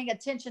going to bring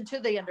attention to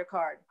the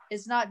undercard.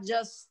 It's not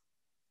just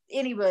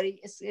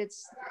anybody.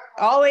 It's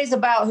always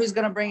about who's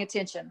going to bring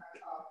attention.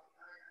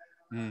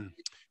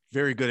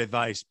 Very good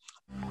advice.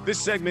 This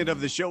segment of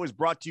the show is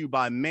brought to you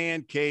by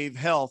Man Cave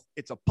Health.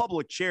 It's a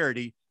public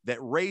charity that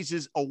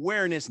raises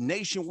awareness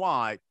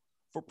nationwide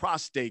for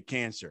prostate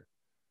cancer.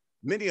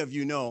 Many of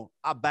you know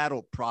I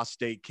battled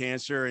prostate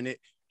cancer, and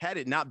had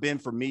it not been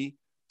for me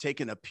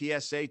taking a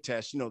PSA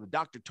test, the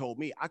doctor told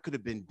me I could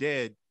have been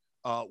dead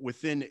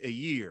within a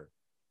year.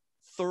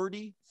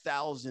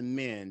 30,000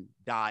 men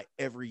die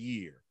every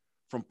year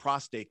from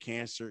prostate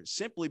cancer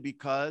simply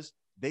because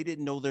they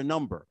didn't know their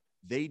number.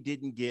 They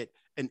didn't get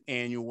an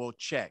annual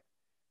check.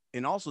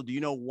 And also, do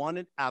you know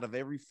 1 out of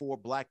every 4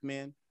 Black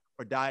men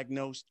are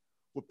diagnosed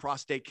with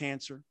prostate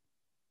cancer?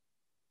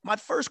 My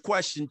first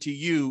question to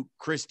you,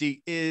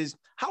 Christy, is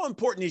how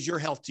important is your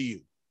health to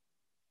you?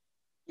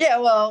 Yeah,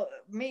 well,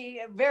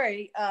 me,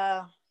 very,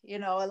 a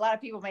lot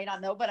of people may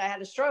not know, but I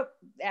had a stroke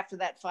after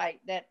that fight.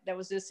 That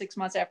was just 6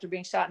 months after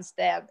being shot and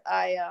stabbed.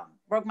 I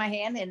broke my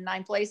hand in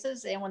 9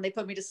 places. And when they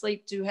put me to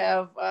sleep to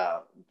have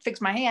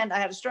fix my hand, I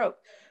had a stroke.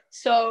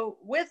 So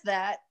with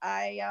that,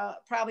 I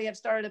probably have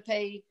started to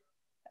pay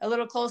a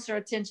little closer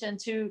attention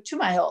to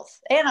my health.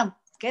 And I'm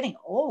getting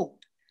old,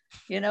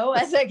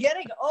 as I'm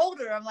getting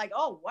older, I'm like,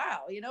 oh,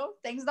 wow,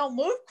 things don't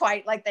move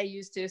quite like they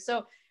used to.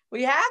 So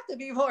we have to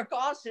be more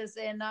cautious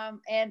and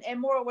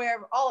more aware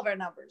of all of our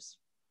numbers.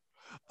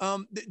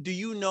 Do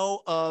you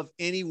know of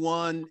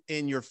anyone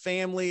in your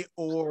family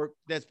or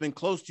that's been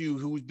close to you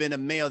who's been a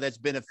male that's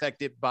been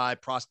affected by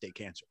prostate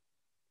cancer?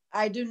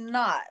 I do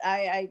not.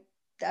 I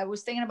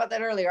was thinking about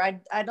that earlier.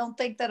 I don't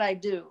think that I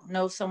do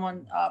know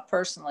someone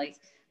personally,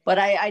 but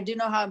I do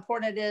know how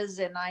important it is.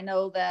 And I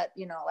know that,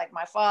 like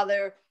my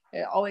father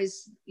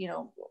always,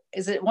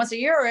 is it once a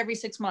year or every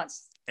 6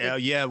 months?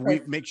 Yeah,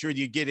 we make sure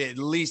you get it at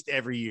least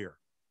every year.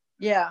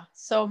 Yeah.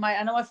 So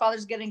I know my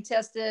father's getting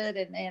tested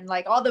and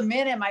like all the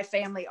men in my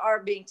family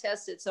are being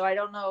tested. So I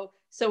don't know.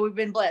 So we've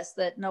been blessed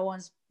that no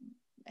one's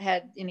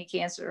had any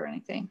cancer or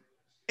anything.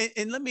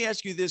 And let me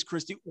ask you this,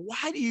 Christy,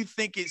 why do you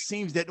think it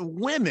seems that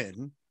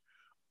women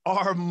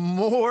are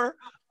more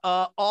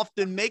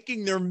often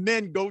making their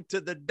men go to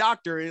the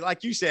doctor?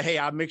 Like you said, hey,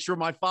 I make sure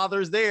my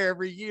father's there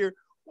every year.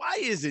 Why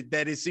is it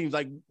that it seems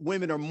like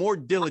women are more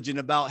diligent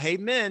about, hey,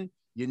 men,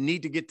 you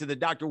need to get to the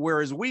doctor,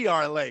 whereas we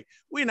are like,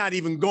 we're not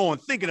even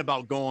thinking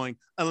about going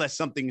unless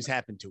something's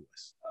happened to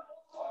us.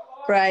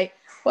 Right.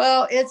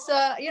 Well, it's,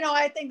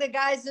 I think the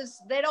guys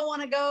they don't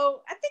want to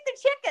go. I think the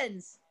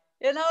chickens,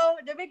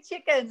 the big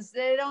chickens,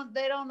 they don't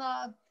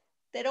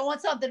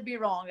want something to be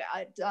wrong.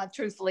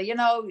 Truthfully,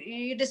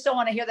 you just don't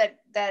want to hear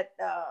that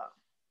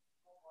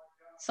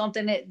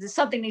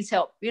something needs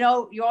help. You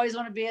always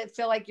want to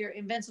feel like you're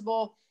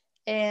invincible.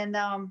 And,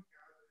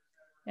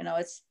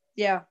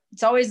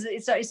 it's always,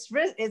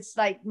 it's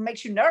like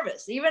makes you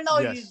nervous, even though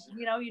yes.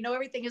 you know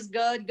everything is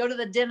good. Go to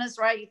the dentist,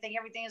 right? You think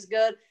everything is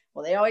good.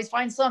 Well, they always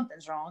find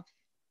something's wrong.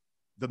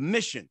 The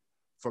mission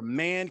for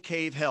Man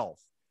Cave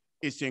Health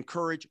is to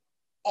encourage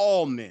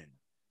all men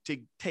to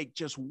take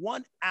just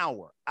 1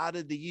 hour out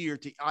of the year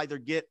to either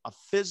get a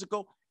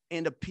physical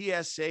and a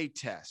PSA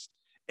test.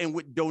 And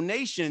with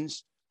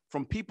donations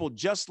from people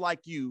just like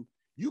you,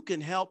 you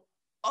can help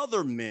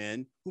other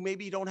men who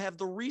maybe don't have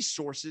the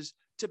resources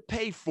to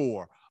pay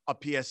for a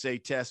PSA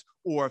test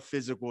or a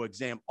physical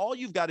exam. All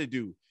you've got to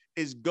do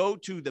is go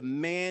to the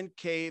Man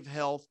Cave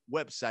Health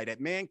website at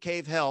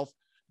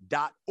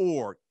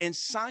mancavehealth.org and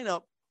sign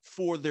up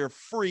for their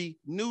free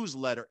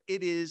newsletter.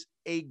 It is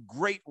a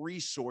great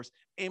resource.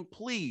 And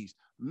please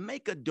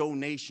make a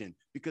donation,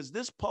 because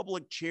this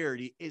public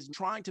charity is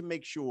trying to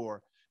make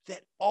sure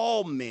that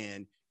all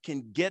men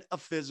can get a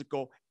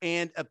physical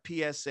and a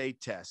PSA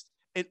test.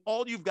 And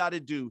all you've got to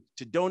do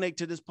to donate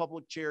to this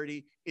public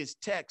charity is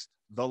text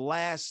The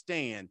Last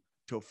Stand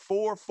to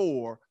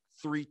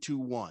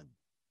 44321.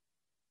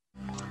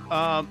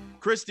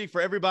 Christy,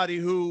 for everybody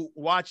who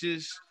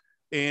watches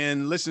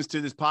and listens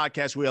to this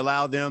podcast, we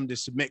allow them to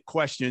submit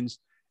questions,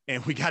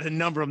 and we got a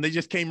number of them. They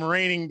just came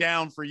raining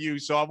down for you.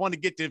 So I want to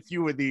get to a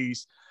few of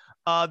these.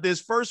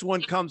 This first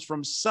one comes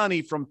from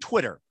Sonny from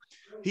Twitter.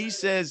 He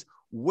says,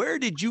 where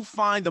did you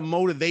find the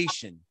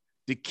motivation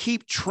to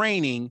keep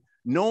training,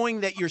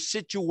 knowing that your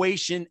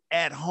situation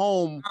at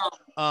home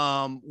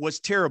was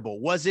terrible?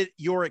 Was it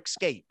your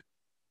escape?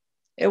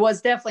 It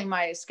was definitely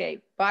my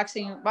escape.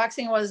 Boxing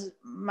was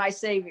my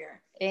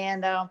savior.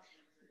 And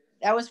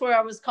that was where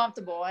I was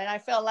comfortable. And I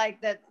felt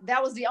like that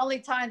was the only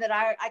time that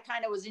I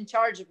kind of was in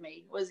charge of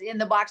me, was in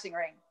the boxing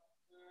ring.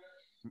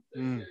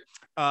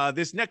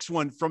 This next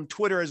one from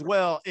Twitter as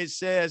well, it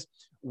says,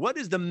 what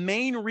is the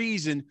main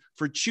reason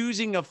for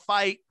choosing a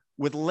fight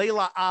with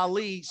Laila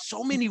Ali,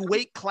 so many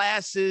weight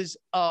classes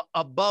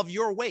above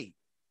your weight?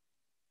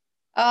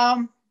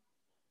 The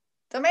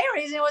main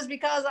reason was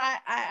because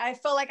I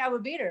felt like I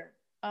would beat her.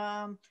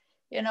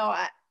 You know,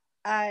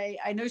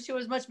 I knew she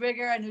was much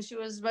bigger. I knew she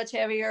was much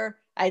heavier.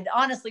 I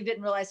honestly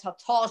didn't realize how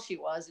tall she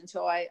was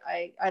until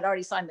I'd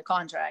already signed the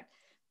contract.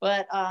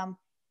 But,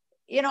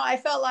 you know, I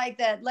felt like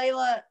that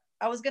Laila,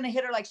 I was going to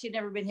hit her like she'd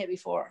never been hit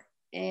before.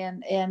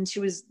 And she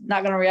was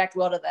not going to react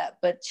well to that.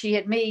 But she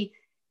hit me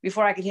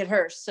before I could hit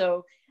her.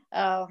 So,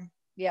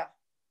 yeah,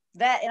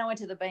 that, and I went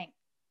to the bank.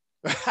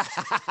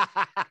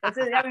 That's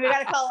it. I mean, we got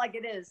to call it like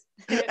it is.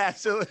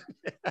 Absolutely.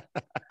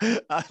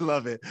 I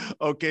love it.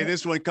 Okay,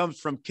 this one comes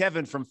from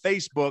Kevin from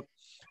Facebook.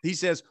 He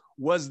says,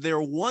 was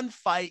there one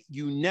fight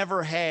you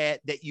never had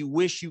that you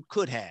wish you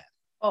could have?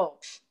 Oh,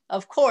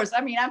 of course.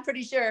 I mean, I'm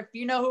pretty sure if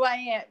you know who I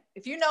am,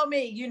 if you know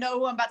me, you know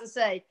who I'm about to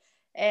say.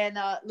 And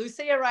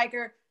Lucia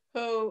Riker,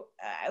 who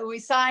we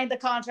signed the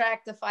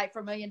contract to fight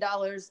for $1 million.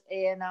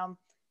 And,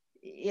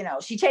 you know,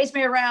 she chased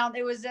me around.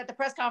 It was at the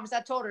press conference.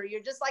 I told her,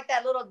 you're just like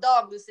that little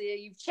dog, Lucia.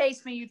 You've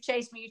chased me. You've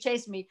chased me. You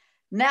chased me.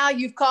 Now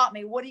you've caught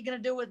me. What are you going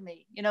to do with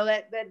me? You know,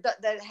 that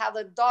how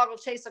the dog will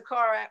chase a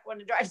car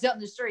when it drives down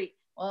the street.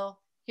 Well,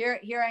 here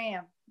I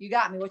am. You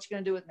got me. What you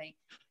going to do with me?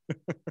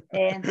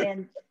 and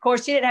of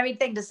course she didn't have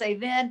anything to say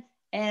then.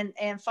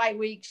 And fight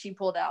week, she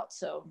pulled out.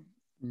 So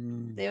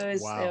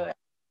that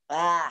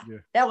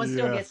one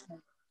still gets me.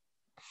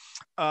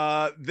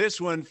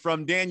 This one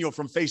from Daniel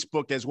from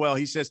Facebook as well.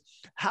 He says,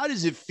 how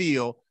does it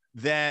feel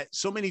that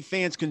so many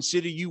fans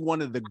consider you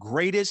one of the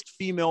greatest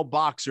female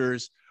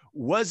boxers?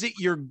 Was it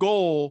your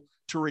goal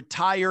to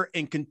retire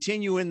and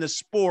continue in the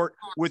sport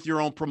with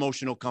your own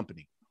promotional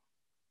company?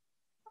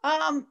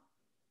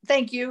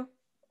 Thank you,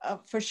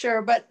 for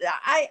sure. But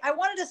I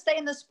wanted to stay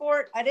in the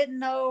sport. I didn't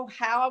know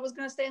how I was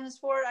going to stay in the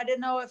sport. I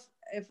didn't know if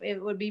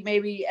it would be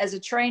maybe as a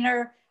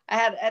trainer. I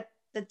had at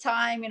the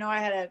time, you know, I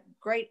had a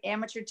great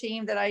amateur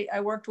team that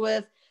I worked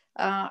with.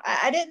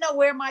 I didn't know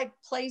where my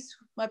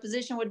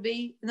position would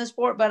be in the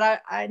sport,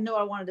 but I knew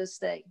I wanted to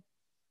stay.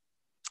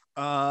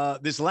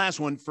 This last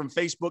one from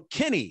Facebook,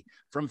 Kenny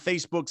from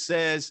Facebook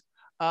says,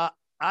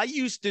 I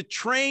used to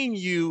train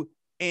you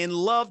and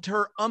loved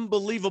her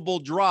unbelievable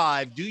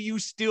drive. Do you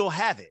still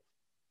have it?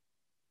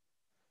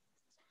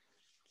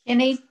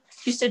 Kenny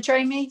used to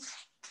train me?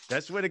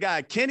 That's what the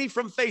guy, Kenny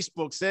from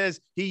Facebook,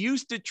 says he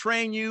used to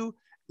train you,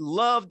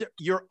 loved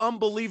your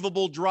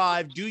unbelievable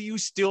drive. Do you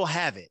still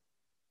have it?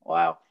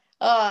 Wow.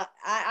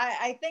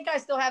 I think I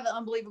still have an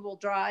unbelievable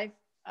drive.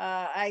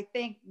 I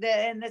think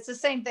that, and it's the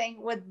same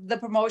thing with the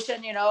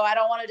promotion. You know, I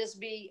don't want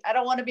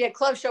to be a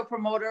club show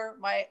promoter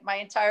my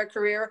entire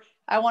career.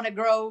 I want to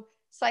grow,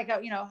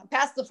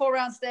 past the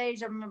 4-round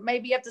stage, or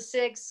maybe up to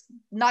 6,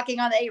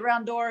 knocking on the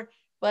 8-round door.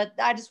 But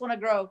I just want to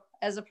grow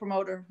as a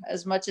promoter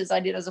as much as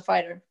I did as a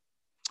fighter.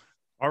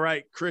 All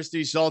right,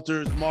 Christy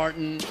Salters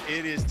Martin,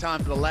 it is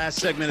time for the last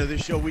segment of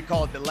this show. We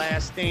call it The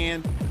Last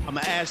Stand. I'm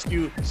going to ask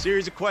you a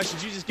series of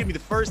questions. You just give me the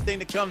first thing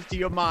that comes to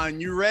your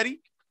mind. You ready?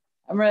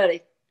 I'm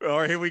ready. All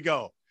right, here we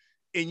go.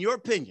 In your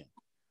opinion,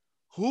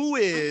 who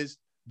is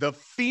the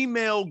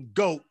female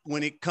GOAT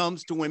when it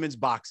comes to women's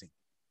boxing?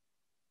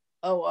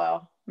 Oh,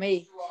 wow.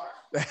 Me.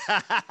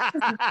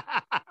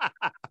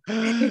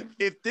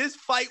 If this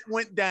fight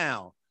went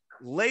down,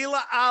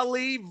 Laila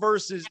Ali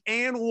versus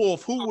Ann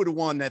Wolfe, who would have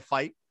won that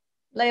fight?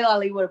 Laila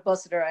Ali would have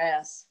busted her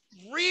ass.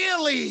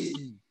 Really?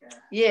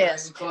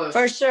 Yes,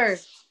 for sure.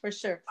 For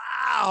sure.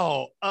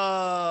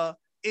 Wow.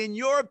 In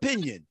your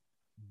opinion,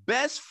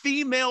 best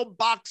female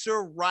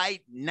boxer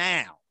right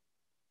now?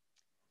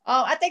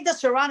 I think the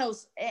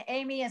Serranos,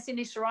 Amy and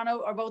Cindy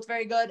Serrano, are both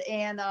very good.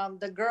 And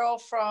the girl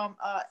from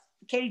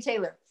Katie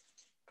Taylor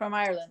from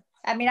Ireland.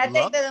 I mean, I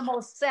think they're the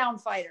most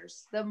sound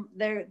fighters.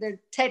 They're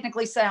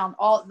technically sound.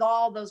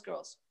 All those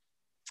girls.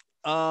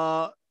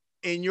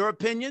 In your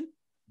opinion,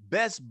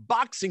 best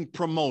boxing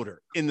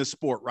promoter in the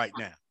sport right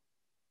now?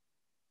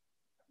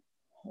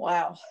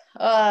 Wow.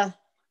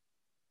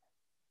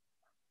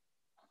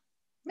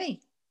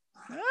 Me.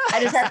 I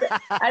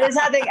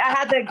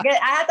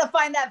had to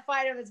find that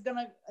fighter that's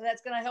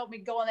gonna help me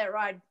go on that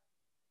ride.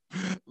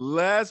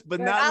 Last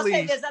but not I'll least,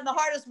 say this: I'm the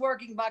hardest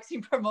working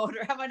boxing promoter.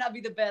 I might not be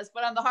the best,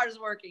 but I'm the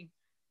hardest working.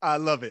 I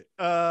love it.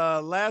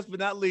 Last but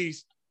not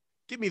least,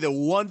 give me the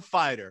one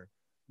fighter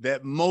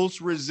that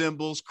most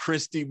resembles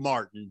Christy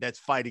Martin that's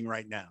fighting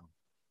right now.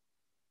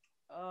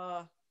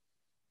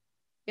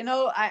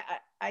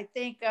 I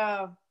think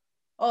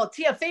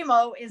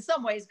Teofimo in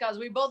some ways, because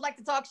we both like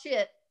to talk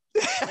shit,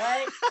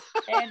 right?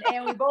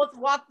 and we both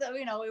walk the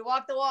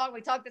walk, we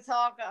talk the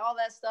talk, all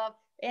that stuff.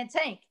 And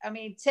Tank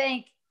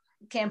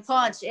can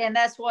punch, and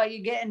that's why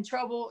you get in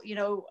trouble.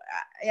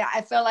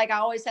 I felt like I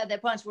always had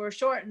that punch. We're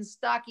short and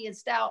stocky and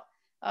stout.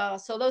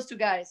 So those two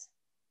guys.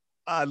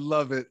 I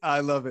love it.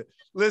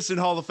 Listen,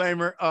 Hall of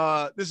Famer,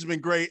 this has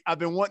been great. I've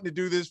been wanting to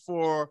do this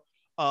for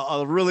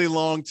a really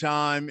long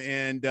time.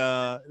 And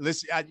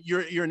listen,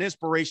 you're an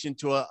inspiration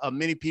to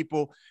many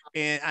people.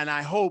 And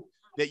I hope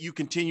that you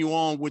continue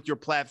on with your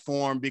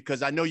platform,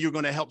 because I know you're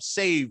going to help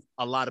save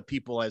a lot of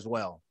people as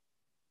well.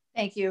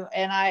 Thank you.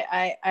 And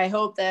I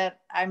hope that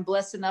I'm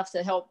blessed enough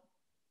to help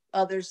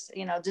others,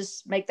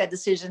 just make that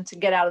decision to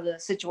get out of the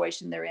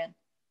situation they're in.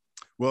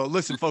 Well,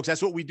 listen, folks,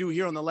 that's what we do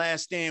here on The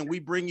Last Stand. We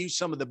bring you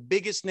some of the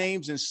biggest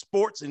names in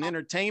sports and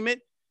entertainment.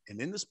 And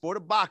in the sport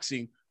of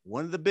boxing,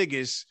 one of the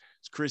biggest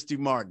is Christy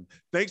Martin.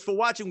 Thanks for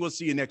watching. We'll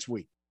see you next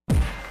week.